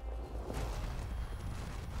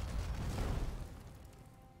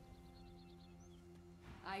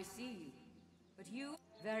 I see. But you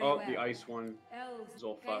very well. Oh, the ice one Elves is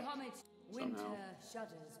all pay fucked homage. Winter somehow.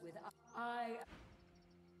 shudders with I.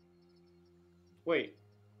 Wait.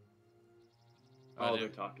 Oh, they're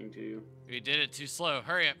talking to you. We did it too slow.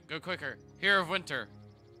 Hurry up. Go quicker. Hero of Winter.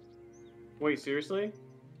 Wait, seriously?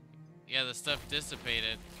 Yeah, the stuff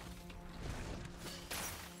dissipated.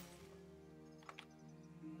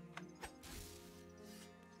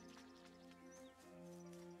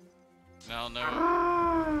 No.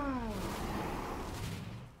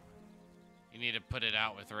 You need to put it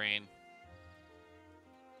out with rain.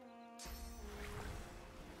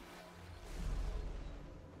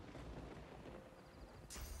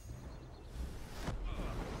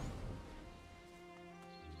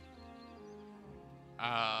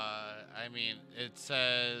 I mean, it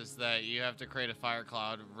says that you have to create a fire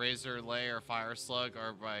cloud, razor lay or fire slug,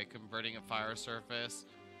 or by converting a fire surface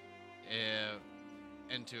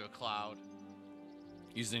into a cloud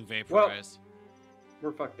using vaporize.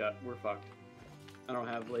 Well, we're fucked up. We're fucked. I don't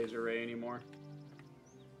have laser ray anymore.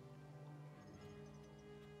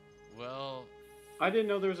 Well, I didn't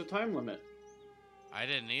know there was a time limit. I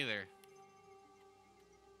didn't either.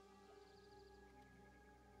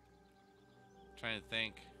 Trying to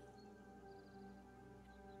think.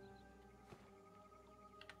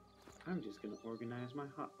 I'm just gonna organize my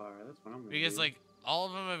hotbar. That's what I'm gonna Because, do. like, all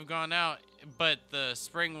of them have gone out, but the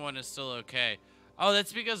spring one is still okay. Oh,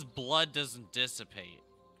 that's because blood doesn't dissipate.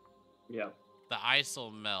 Yeah. The ice will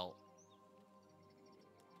melt.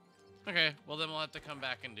 Okay, well then we'll have to come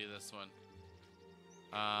back and do this one.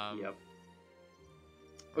 Yep.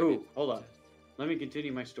 Ooh, hold on. Let me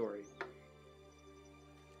continue my story.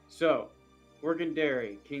 So, working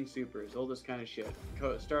dairy, King Supers, all this kind of shit.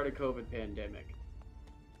 Start a COVID pandemic.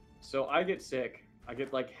 So I get sick. I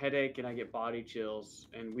get like headache and I get body chills.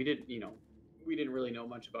 And we didn't really know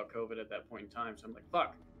much about COVID at that point in time. So I'm like,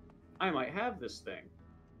 fuck, I might have this thing.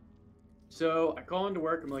 So I call into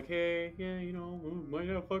work. I'm like, hey, yeah, might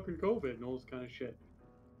have fucking COVID and all this kind of shit.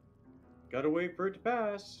 Gotta wait for it to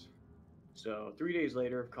pass. So 3 days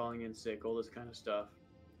later of calling in sick, all this kind of stuff.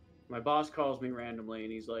 My boss calls me randomly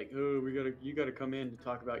and he's like, oh, you gotta come in to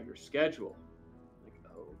talk about your schedule. I'm like,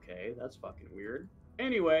 oh, okay, that's fucking weird.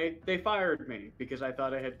 Anyway, they fired me because I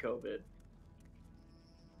thought I had COVID.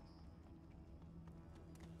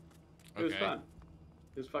 It was fun.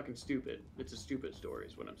 It was fucking stupid. It's a stupid story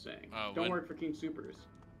is what I'm saying. Don't work for King Supers.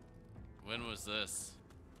 When was this?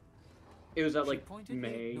 It was at like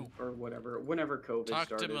May or whatever, whenever COVID started.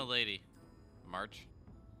 Talk to milady. March?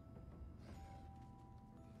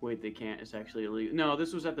 Wait, they can't. It's actually illegal. No,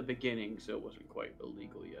 this was at the beginning, so it wasn't quite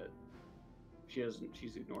illegal yet. She's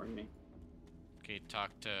ignoring me. Okay, talk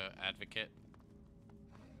to advocate.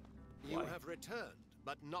 You have returned,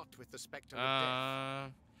 but not with the specter of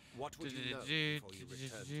death. What would you know before you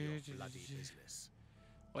return to your bloody business?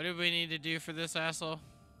 What do we need to do for this asshole?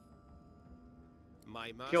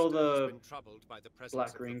 My master Kill the has been troubled by the presence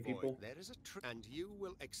black of ring the void. people. There is a and you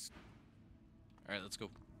will All right, let's go.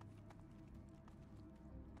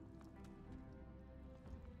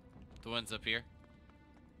 The ones up here.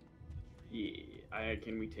 Yeah,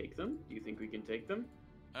 can we take them? Do you think we can take them?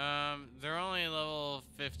 They're only level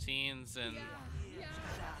 15s, and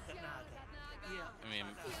I mean,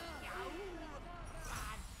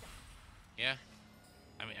 yeah.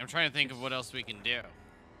 I mean, I'm trying to think of what else we can do.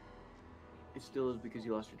 It still is because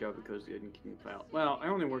you lost your job because you didn't keep file. Well, I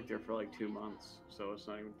only worked there for like 2 months, so it's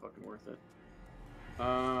not even fucking worth it.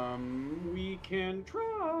 We can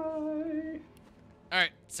try. All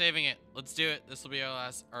right, saving it. Let's do it. This will be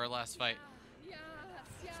our last fight.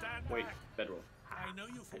 Wait, Bedroll. I know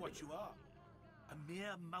you for what you are. A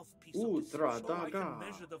mere mouthpiece Ooh, of deception. So I Daga. can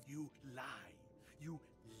measure the you lie. You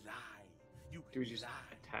lie. You Do we just lie.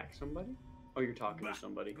 attack somebody? Oh, you're talking to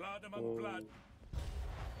somebody. Blood among blood.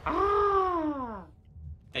 Ah!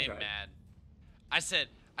 They mad. I said,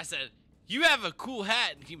 you have a cool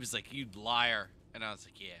hat, and he was like, you liar, and I was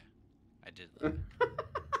like, yeah, I did that.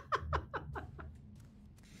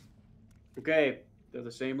 Okay, they're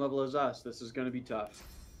the same level as us. This is gonna be tough.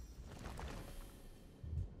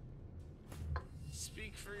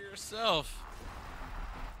 Speak for yourself.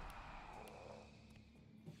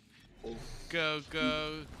 Go,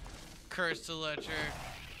 go. Curse Electric.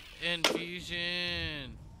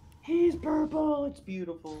 Infusion. He's purple. It's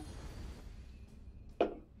beautiful.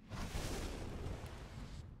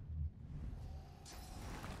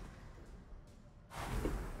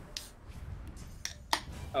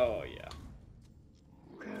 Oh, yeah.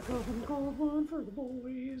 Crack open the cold one for the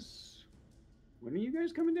boys. When are you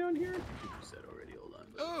guys coming down here? I think you said already. Hold on.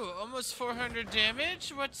 Oh, almost 400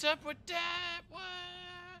 damage. What's up with that? What?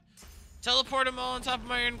 Teleport them all on top of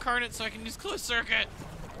my incarnate so I can use closed circuit.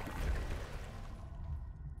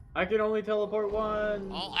 I can only teleport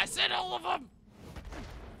one. Oh, I said all of them.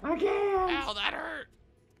 I can't. Ow, that hurt.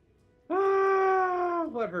 Ah,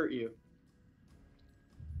 what hurt you?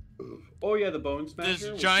 Oh yeah, the bone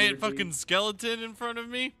smasher. This giant fucking skeleton in front of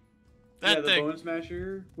me. That yeah, the thing. bone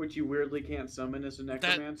smasher, which you weirdly can't summon as a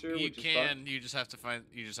necromancer. That you which is can. fucked. You just have to find.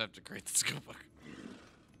 You just have to create the skill book.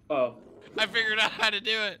 Oh. I figured out how to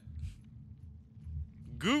do it.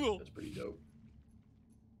 Google. That's pretty dope.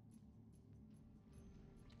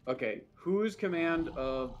 Okay, whose command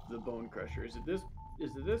of the bone crusher? Is it this?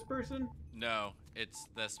 Is it this person? No, it's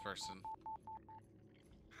this person.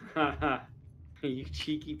 Haha, you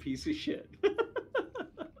cheeky piece of shit.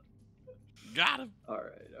 Got him. All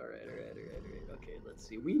right. Okay, let's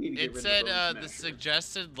see. We need to get It rid said of the bone the smasher.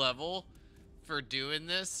 suggested level for doing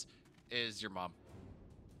this is your mom.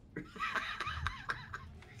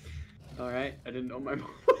 All right, I didn't know my mom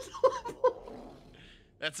was level.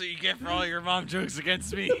 That's what you get for all your mom jokes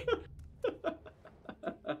against me.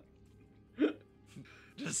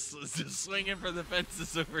 just swinging for the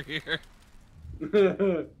fences over here.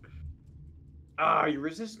 Ah, you're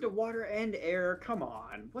resistant to water and air. Come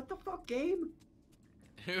on, what the fuck, game?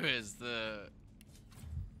 Who is the?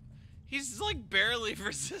 He's like barely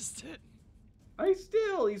resistant. He's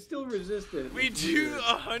still resistant. We It's do weird.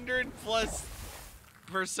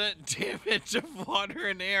 100+% damage of water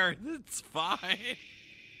and air. That's fine.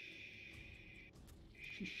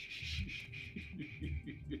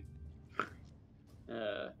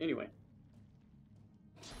 Anyway.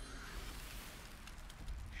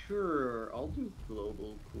 Sure, I'll do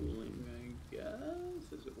global cooling, I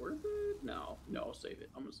guess. Is it worth it? No, I'll save it.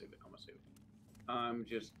 I'm gonna save it. I'm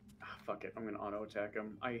just, fuck it. I'm gonna auto attack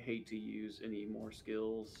him. I hate to use any more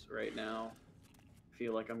skills right now.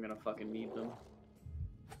 Feel like I'm gonna fucking need them.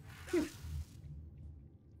 Phew.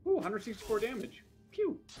 Ooh, 164 damage.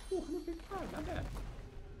 Pew. Ooh, 155. Not bad.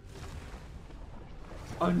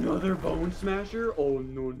 Another bone smasher? Oh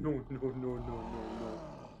no. No.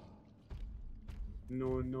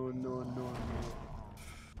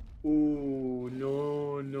 Ooh,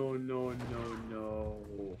 no.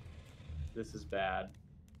 This is bad.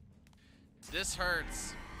 This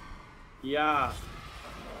hurts. Yeah.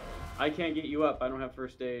 I can't get you up. I don't have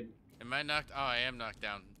first aid. Am I knocked? Oh, I am knocked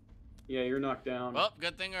down. Yeah, you're knocked down. Well,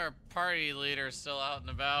 good thing our party leader is still out and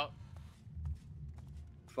about.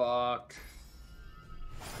 Fuck.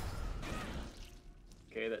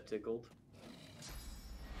 Okay, that tickled.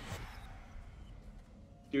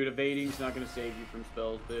 Dude, evading's not gonna save you from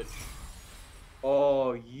spells, bitch.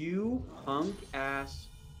 Oh, you punk ass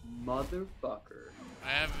motherfucker. I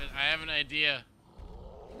have an idea.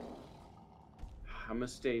 I'm gonna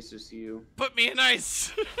stasis you. Put me in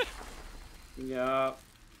ice. Yeah.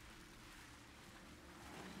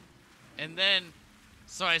 And then,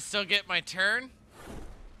 so I still get my turn.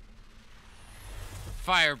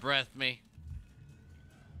 Fire breath me.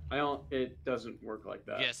 I don't. It doesn't work like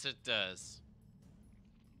that. Yes, it does.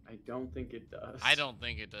 I don't think it does. I don't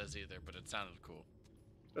think it does either, but it sounded cool.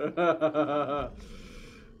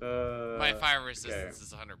 My fire resistance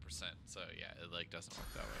is 100%, so yeah, it like doesn't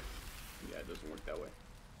work that way. Yeah, it doesn't work that way.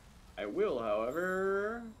 I will,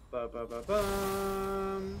 however.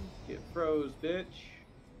 Get froze, bitch.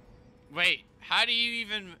 Wait, how do you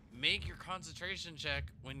even make your concentration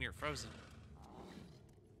check when you're frozen?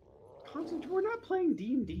 We're not playing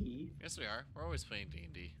D&D. Yes, we are. We're always playing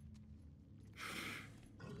D&D.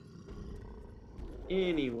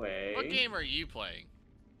 Anyway. What game are you playing?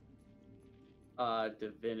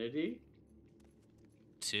 Divinity.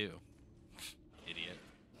 2. Idiot.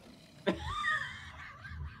 I'm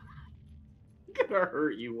gonna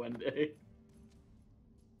hurt you one day.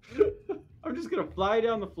 I'm just gonna fly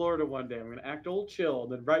down the Florida one day. I'm gonna act old chill,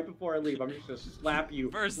 and then right before I leave, I'm just gonna slap you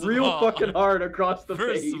real fucking hard across the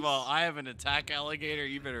face. First of all, I have an attack alligator.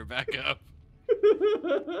 You better back up.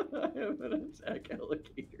 I have an attack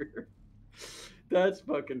alligator. That's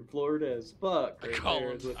fucking Florida as fuck. I call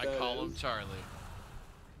him Charlie.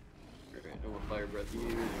 Alright, I will fire breath you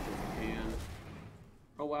because you can.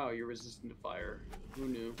 Oh wow, you're resistant to fire. Who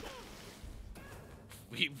knew?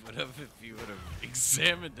 We would have if you would have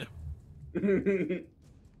examined him.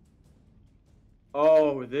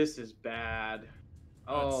 Oh, this is bad.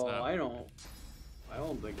 No, oh, I don't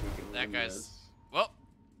think we can win this. Well,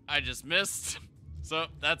 I just missed. So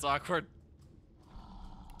that's awkward.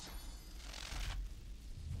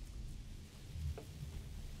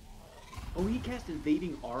 Oh, he cast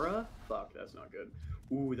Invading Aura? Fuck, that's not good.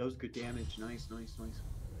 Ooh, that was good damage. Nice, nice, nice.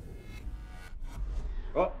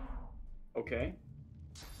 Oh, okay.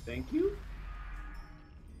 Thank you.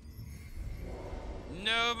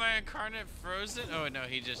 No, my incarnate frozen. Oh no,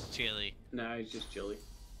 he just chilly. Nah, he's just chilly.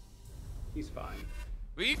 He's fine.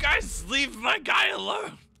 Will you guys leave my guy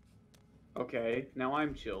alone? Okay, now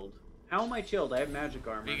I'm chilled. How am I chilled? I have magic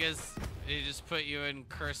armor. Because he just put you in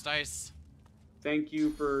cursed ice. Thank you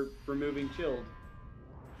for removing chilled.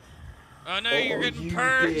 Oh no, you're getting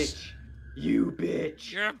purged. Bitch. You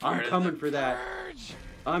bitch. You're a part I'm coming of the for that. purge.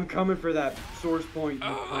 I'm coming for that source point, you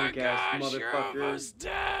oh punk my ass gosh, motherfucker. You're almost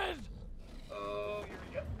dead. Oh, here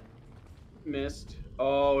we go. Missed.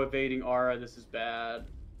 Oh, evading aura. This is bad.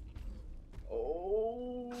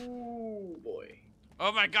 Oh boy.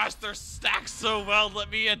 Oh my gosh, they're stacked so well.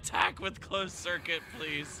 Let me attack with closed circuit,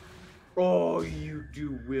 please. Oh, you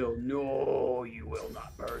will. No, you will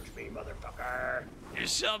not purge me, motherfucker. You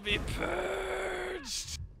shall be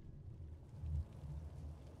purged.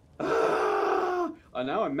 Oh,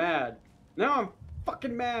 now I'm mad. Now I'm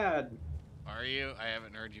fucking mad. Are you? I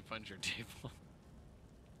haven't heard you punch your table.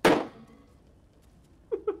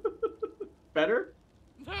 Better?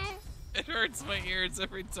 No, it hurts my ears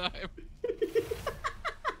every time.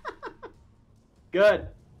 Good.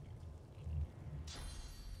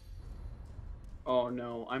 Oh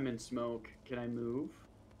no, I'm in smoke. Can I move?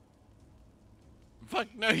 Fuck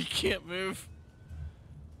no, you can't move.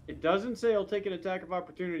 It doesn't say I'll take an attack of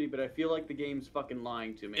opportunity, but I feel like the game's fucking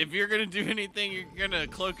lying to me. If you're gonna do anything, you're gonna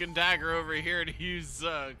cloak and dagger over here to use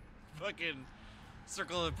fucking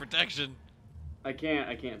circle of protection. I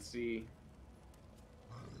can't see.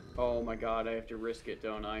 Oh my god, I have to risk it,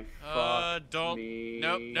 don't I? Fuck don't. me.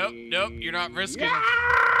 Nope, you're not risking. Yeah!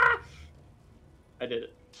 I did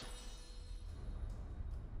it.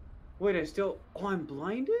 Wait, oh, I'm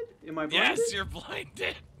blinded? Am I blinded? Yes, you're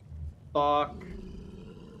blinded. Fuck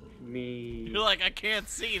me. You're like, I can't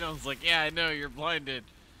see, and I was like, yeah, I know, you're blinded.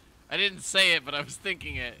 I didn't say it, but I was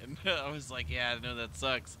thinking it, and I was like, yeah, I know that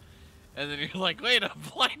sucks. And then you're like, wait, I'm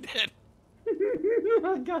blinded.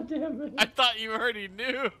 God damn it. I thought you already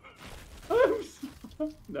knew.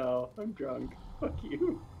 No, I'm drunk. Fuck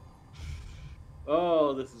you.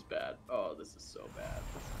 Oh, this is bad. Oh, this is so bad.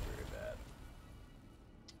 This is very bad.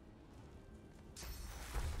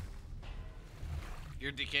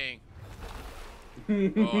 You're decaying.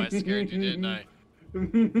 Oh, I scared you, didn't I?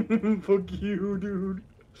 Fuck you, dude.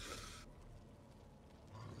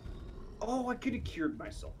 Oh, I could have cured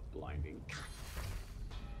myself of blinding.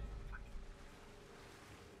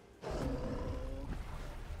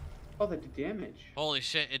 Oh, that did damage. Holy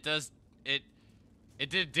shit, it does... It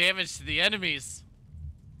did damage to the enemies.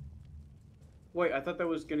 Wait, I thought that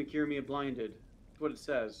was gonna cure me of blinded. That's what it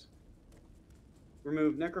says.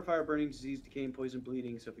 Remove necrofire, burning, disease, decaying, poison,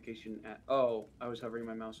 bleeding, suffocation. Oh, I was hovering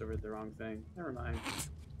my mouse over the wrong thing. Never mind.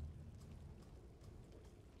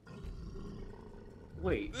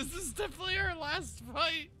 Wait. This is definitely our last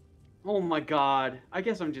fight. Oh my god. I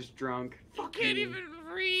guess I'm just drunk. You can't even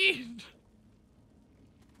read.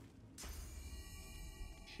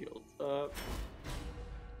 Shields up.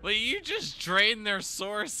 Well, you just drain their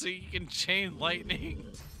source so you can chain lightning.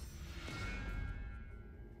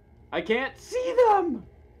 I can't see them!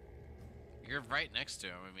 You're right next to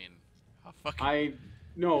him. I mean, how fucking...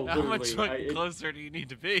 No, how much literally, fucking closer do you need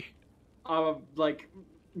to be? Like,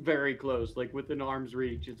 very close. Like, within arm's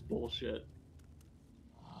reach. It's bullshit.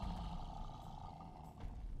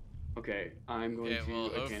 Okay, I'm going to well,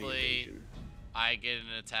 Uncanny hopefully Evasion. I get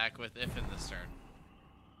an attack with if in this turn.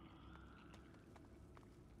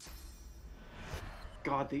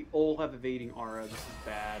 God, they all have evading aura. This is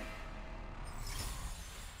bad.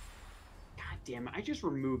 God damn it, I just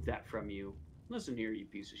removed that from you. Listen here, you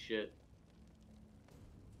piece of shit.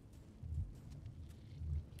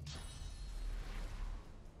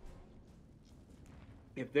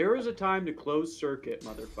 If there is a time to close circuit,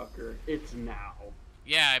 motherfucker, it's now.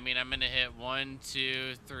 Yeah, I mean, I'm gonna hit 1,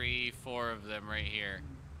 2, 3, 4 of them right here.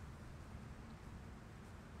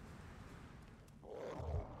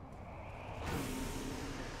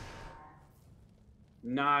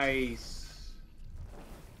 Nice.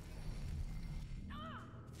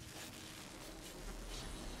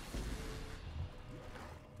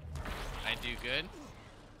 I do good.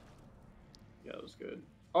 Yeah, that was good.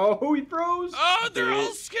 Oh, he throws! Oh, they're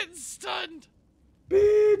all getting stunned!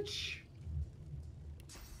 Bitch!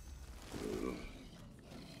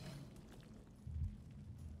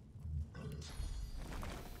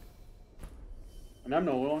 And I'm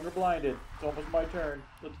no longer blinded. It's almost my turn.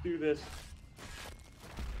 Let's do this.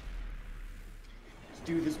 Let's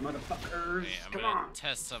do this, motherfuckers. Okay, I'm Come gonna on.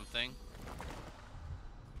 test something.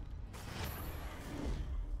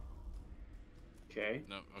 Okay.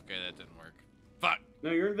 No, okay, that didn't work. Fuck!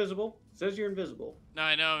 No, you're invisible. It says you're invisible. No,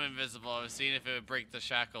 I know I'm invisible. I was seeing if it would break the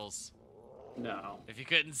shackles. No. If you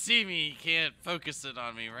couldn't see me, you can't focus it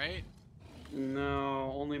on me, right?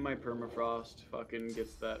 No, only my permafrost fucking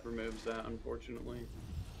gets that, removes that, unfortunately.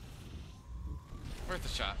 Worth a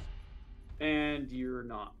shot. And you're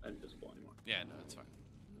not invisible anymore. Yeah, no, it's fine.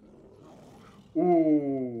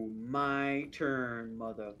 Ooh, my turn,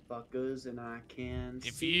 motherfuckers, and I can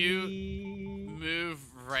If see. you move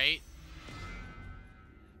right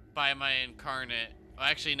by my incarnate, well,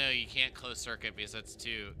 actually no, you can't close circuit because that's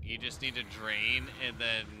 2. You just need to drain and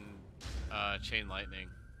then chain lightning.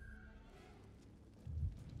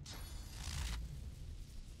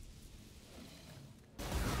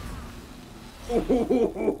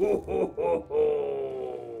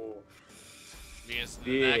 Because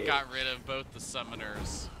that got rid of both the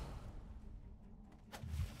summoners.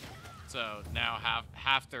 So now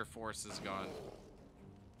half their force is gone.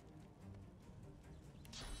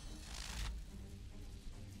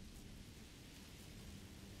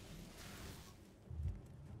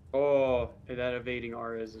 Oh, that evading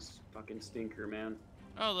aura is a fucking stinker, man.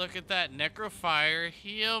 Oh, look at that. Necrofire,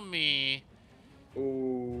 heal me.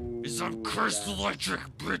 Ooh. It's on cursed electric,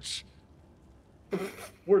 bitch.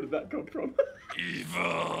 Where did that come from?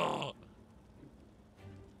 Evil.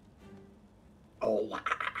 Oh, wow.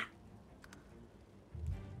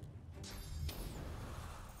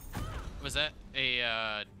 Was that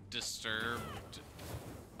a disturbed?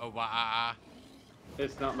 Oh, wah.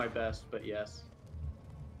 It's not my best, but yes.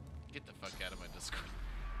 Get the fuck out of my Discord.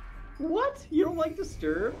 What? You don't like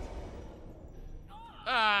Disturbed?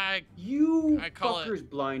 You fuckers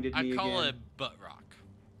blinded me I call again. it butt rock.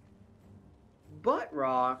 Butt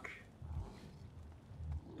rock?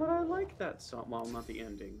 But I like that song. Well, not the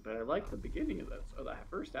ending, but I like the beginning of that, or the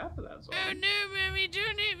first half of that song. Oh no, mommy,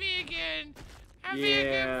 don't hit me again. I'm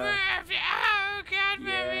Yeah. Oh god, mommy.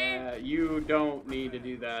 Yeah, you don't need to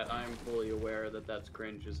do that. I'm fully aware that that's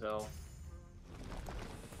cringe as hell.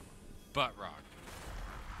 Butt rock.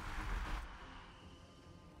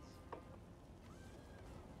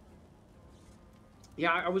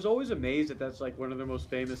 Yeah, I was always amazed that that's like one of the most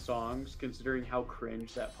famous songs, considering how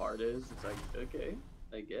cringe that part is. It's like, okay,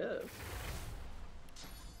 I guess.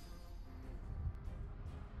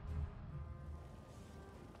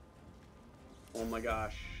 Oh my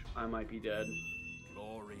gosh, I might be dead.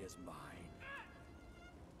 Glory is mine.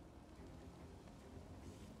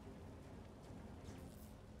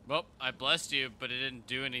 Well, I blessed you, but it didn't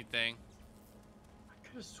do anything. I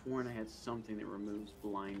could have sworn I had something that removes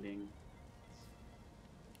blinding.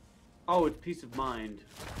 Oh, it's peace of mind.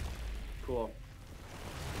 Cool.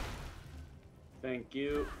 Thank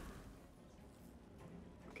you.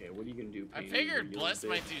 Okay, what are you gonna do, I Pain? figured You bless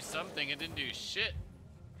little might bitch? do something. It didn't do shit.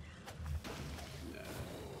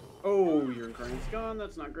 Oh, your incarnate's gone.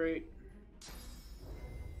 That's not great.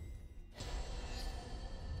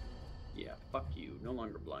 Yeah, fuck you. No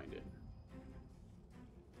longer blinded.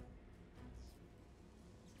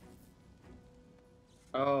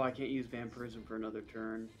 Oh, I can't use vampirism for another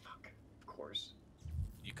turn. Fuck. Of course.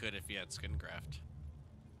 You could if you had skin graft.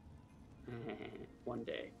 One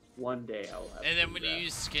day. One day I'll have. And then when you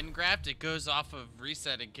use skin graft, it goes off of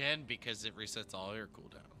reset again because it resets all your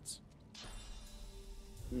cooldowns.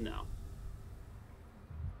 No.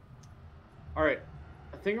 Alright.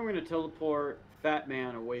 I think I'm going to teleport Fat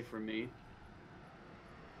Man away from me.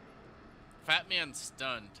 Fat Man's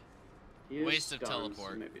stunned. Waste stunned, of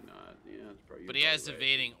teleport. So maybe not. Yeah, that's probably. But he has right.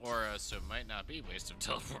 evading aura, so it might not be waste of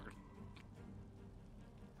teleport.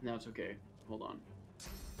 No, it's okay. Hold on.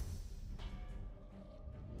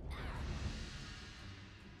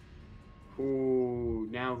 Ooh,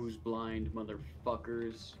 now who's blind,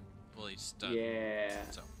 motherfuckers? Well, he's stunned. Yeah.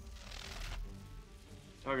 So.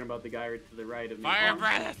 Talking about the guy right to the right of me. Fire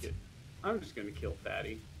breath! I'm just gonna kill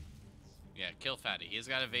Fatty. Yeah, kill Fatty. He's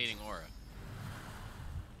got evading aura.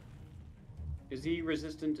 Is he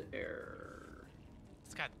resistant to air?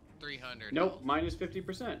 It's got 300. Nope, health. minus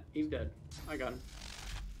 50%. He's dead. I got him.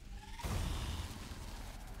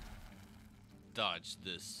 Dodge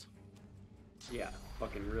this. Yeah,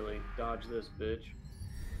 fucking really. Dodge this, bitch.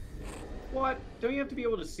 What? Don't you have to be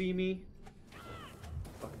able to see me?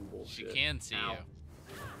 Fucking bullshit. She can see Ow. you.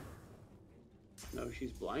 No,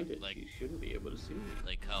 she's blinded. She shouldn't be able to see me.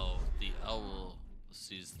 Like how the owl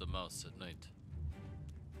sees the mouse at night.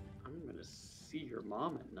 I'm gonna see your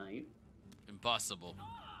mom at night. Impossible.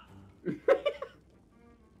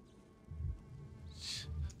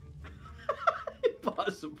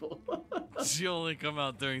 Impossible. She only come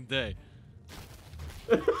out during day.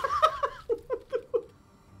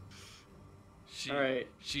 She, Alright.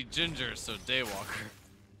 She ginger, so daywalker.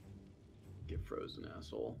 Get frozen,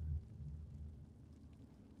 asshole.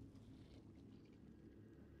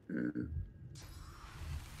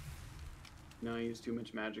 No, he used too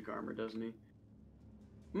much magic armor, doesn't he?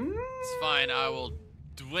 It's fine, I will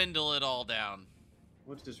dwindle it all down.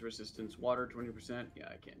 What's his resistance? Water 20%? Yeah,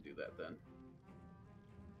 I can't do that then.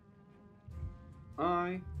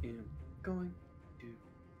 I am going to...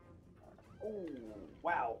 Oh,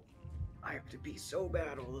 wow. I have to be so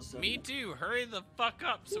bad all of a sudden. Me too, hurry the fuck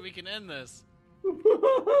up so we can end this. Okay,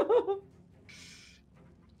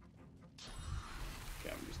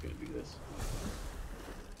 I'm just gonna do this.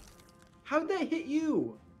 How'd that hit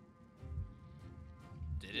you?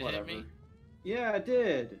 Did it Whatever. hit me? Yeah, it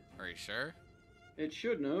did. Are you sure? It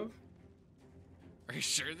shouldn't have. Are you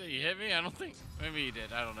sure that you hit me? I don't think. Maybe you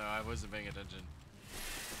did. I don't know. I wasn't paying attention.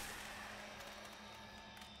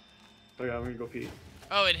 Oh yeah, I'm gonna go pee.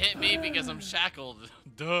 Oh, it hit me because I'm shackled.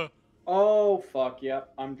 Duh. Oh, fuck,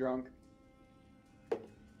 yep, I'm drunk.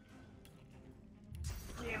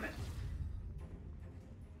 Damn it.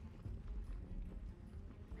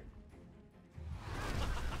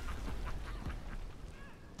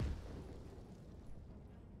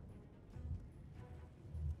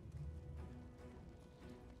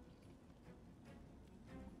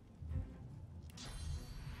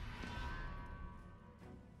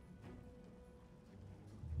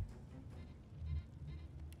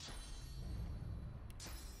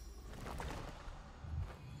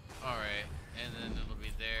 Alright, and then it'll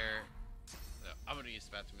be there. I'm gonna use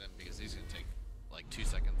the bathroom then because he's gonna take like 2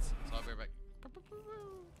 seconds. So I'll be right back.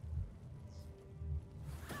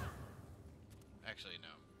 Actually,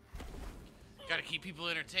 no. Gotta keep people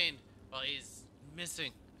entertained while he's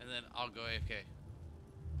missing, and then I'll go AFK.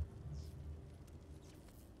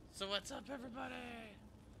 So what's up, everybody?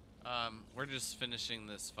 We're just finishing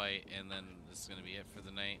this fight, and then this is gonna be it for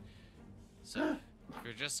the night. So if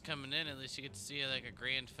you're just coming in, at least you get to see like a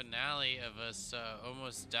grand finale of us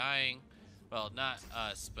almost dying. Well, not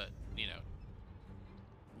us, but you know,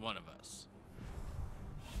 one of us.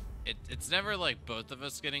 It's never like both of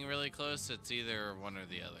us getting really close. It's either one or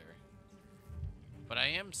the other. But I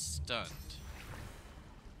am stunned.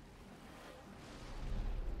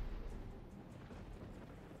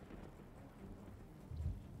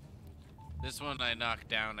 This one I knock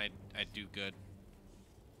down, I do good.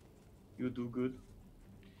 You do good?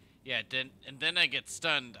 Yeah, and then I get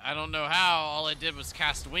stunned. I don't know how. All I did was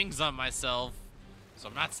cast wings on myself. So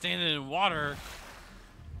I'm not standing in water.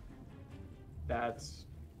 That's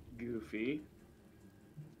goofy.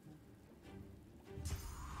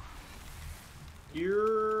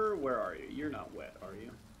 Where are you? You're not wet, are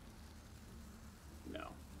you? No,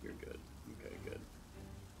 you're good. Okay, good.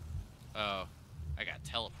 Oh, I got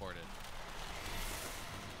teleported.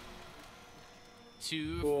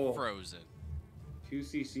 To Cool. frozen. 2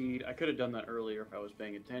 CC'd. I could have done that earlier if I was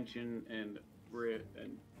paying attention and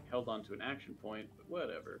held on to an action point, but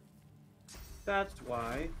whatever. That's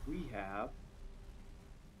why we have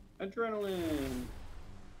adrenaline.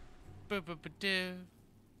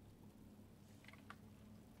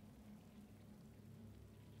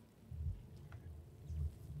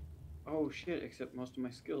 Oh shit, except most of my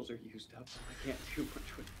skills are used up, so I can't do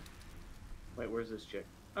much with them. Wait, where's this chick?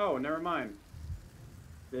 Oh, never mind.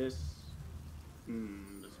 This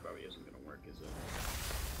probably isn't gonna work, is it?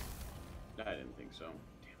 I didn't think so.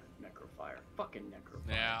 Damn it, Necrofire. Fucking Necrofire.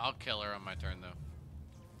 Yeah, I'll kill her on my turn, though.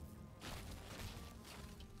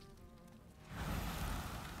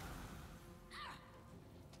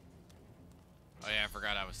 Oh yeah, I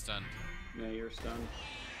forgot I was stunned. Yeah, you're stunned.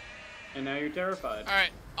 And now you're terrified. Alright,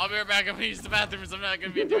 I'll be right back. I'm gonna use the bathroom, so I'm not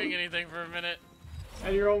gonna be doing anything for a minute.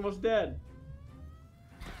 And you're almost dead.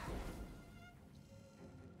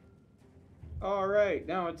 Alright,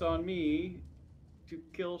 now it's on me to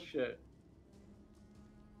kill shit.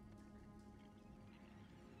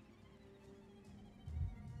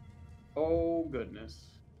 Oh, goodness.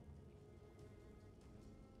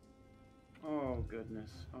 Oh, goodness.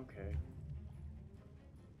 Okay.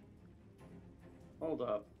 Hold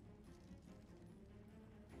up.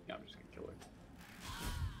 Yeah, I'm just gonna kill her.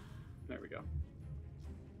 There we go.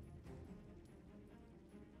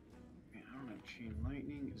 Man, I don't have Chain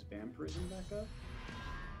Lightning. Is Vampirism back up?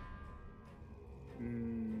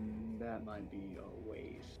 That might be a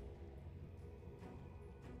waste.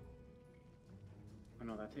 Oh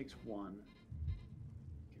no, that takes one.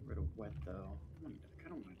 Get rid of Wet, though. I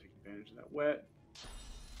kind of want to take advantage of that Wet.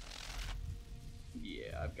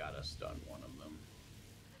 Yeah, I've got to stun one of them.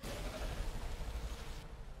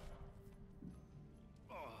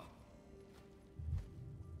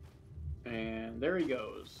 And there he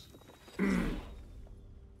goes.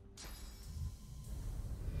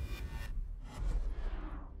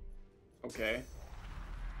 Okay.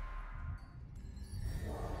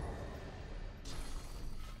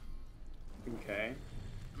 Okay.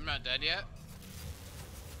 I'm not dead yet.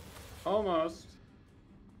 Almost.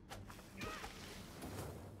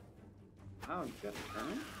 Wow, you got a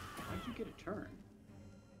turn? How'd you get a turn?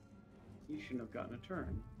 You shouldn't have gotten a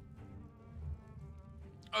turn.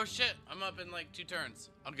 Oh shit, I'm up in like 2 turns.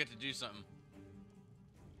 I'll get to do something.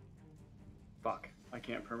 Fuck, I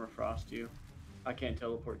can't permafrost you. I can't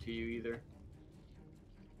teleport to you either.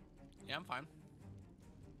 Yeah, I'm fine.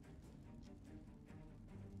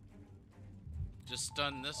 Just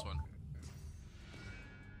stun this one.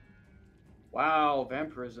 Wow,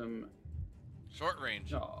 Vampirism. Short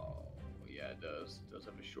range. Oh, yeah, it does. It does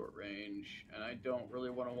have a short range. And I don't really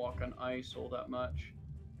want to walk on ice all that much.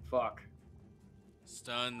 Fuck.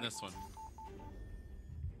 Stun this one.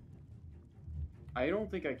 I don't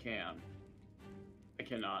think I can. I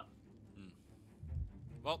cannot.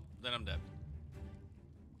 Well, then I'm dead.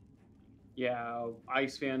 Yeah,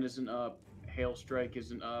 Ice Fan isn't up. Hail Strike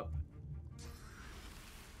isn't up.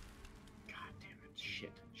 God damn it.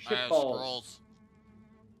 Shit. I have scrolls.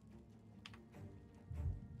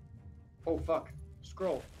 Oh, fuck.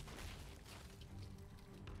 Scroll.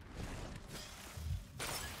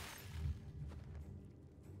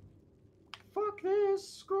 Fuck this.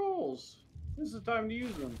 Scrolls. This is the time to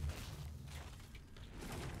use them.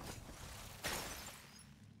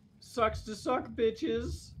 Sucks to suck,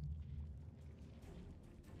 bitches.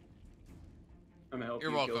 I'm gonna help you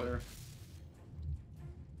You're kill welcome. her.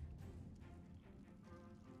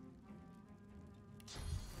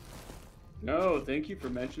 No, thank you for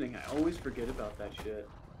mentioning. I always forget about that shit.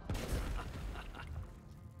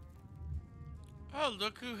 Oh,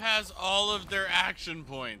 look who has all of their action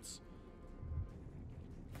points.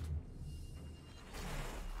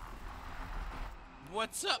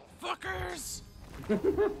 What's up, fuckers?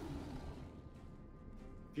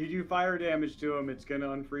 If you do fire damage to him, it's gonna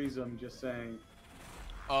unfreeze him, just saying.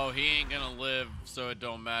 Oh, he ain't gonna live, so it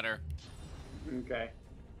don't matter. Okay.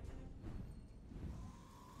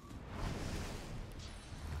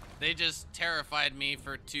 They just terrified me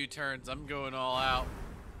for 2 turns. I'm going all out.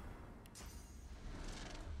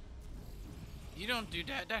 You don't do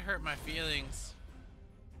that. That hurt my feelings.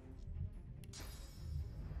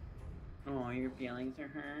 Oh, your feelings are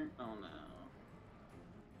hurt? Oh no.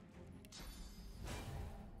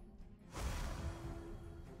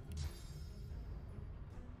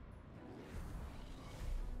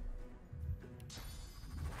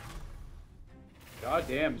 God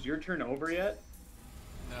damn, is your turn over yet?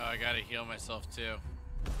 No, I gotta heal myself too.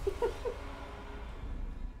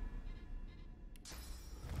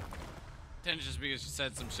 Then just because you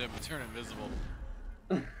said some shit but turn invisible.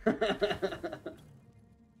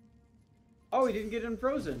 Oh, he didn't get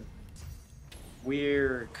unfrozen.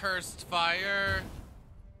 Weird. Cursed fire.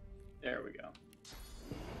 There we go.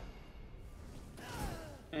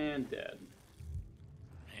 And dead.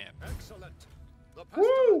 Man. Excellent. The Woo!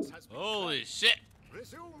 pestilence has been Holy cleansed. shit.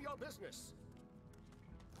 Resume your business.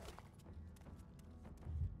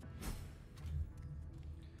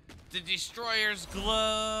 The destroyer's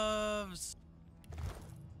gloves.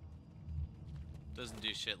 Doesn't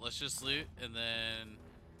do shit. Let's just loot and then.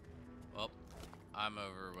 Well, I'm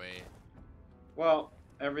overweight. Well,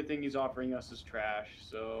 everything he's offering us is trash.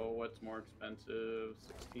 So what's more expensive?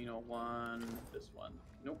 1601. This one.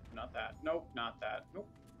 Nope, not that. Nope, not that. Nope.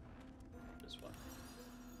 This one.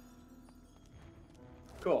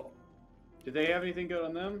 Cool. Did they have anything good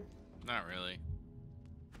on them? Not really.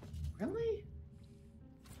 Really?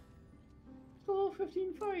 It's a level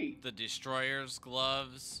 15 fight. The destroyer's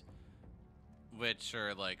gloves, which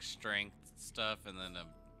are like strength stuff, and then a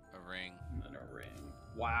ring. And then a ring.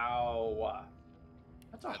 Wow.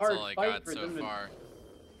 That's all hard I fight got for so them far.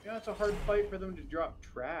 Yeah, it's a hard fight for them to drop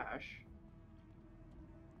trash.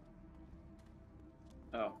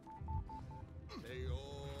 Oh.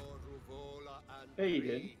 Hey, you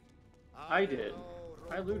did. I did.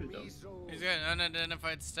 I looted them. He's got an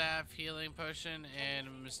unidentified staff, healing potion, and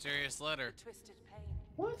a mysterious letter. Twisted pain.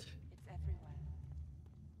 What? It's everywhere.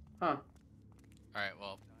 Huh. Alright,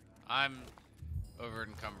 well, I'm over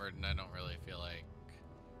encumbered and I don't really feel like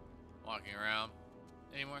walking around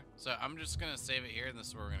anymore. So I'm just gonna save it here and this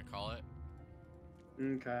is where we're gonna call it.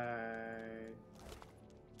 Okay.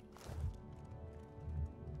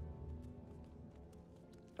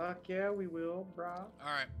 Fuck yeah, we will, brah.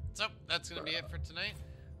 Alright, so that's gonna be it for tonight.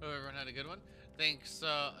 Hope everyone had a good one. Thanks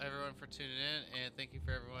everyone for tuning in, and thank you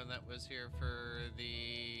for everyone that was here for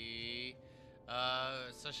the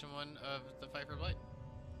session 1 of the Fight for Blight.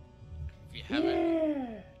 If you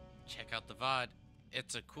haven't, check out the VOD.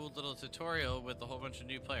 It's a cool little tutorial with a whole bunch of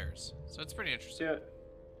new players, so it's pretty interesting.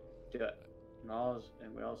 Yeah.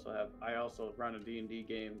 And we also have. I also run a D&D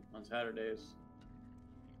game on Saturdays.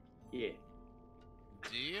 Yeah.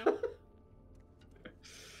 Do you?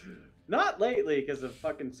 Not lately because of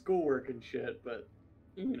fucking schoolwork and shit, but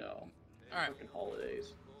you know, all right. Fucking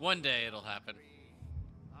holidays. One day it'll happen.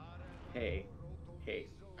 Hey.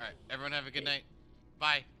 All right, everyone have a good night.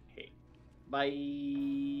 Bye. Hey. Bye.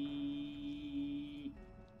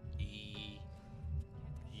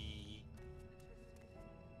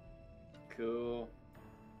 Cool.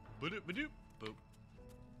 Boop.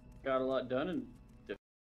 Got a lot done in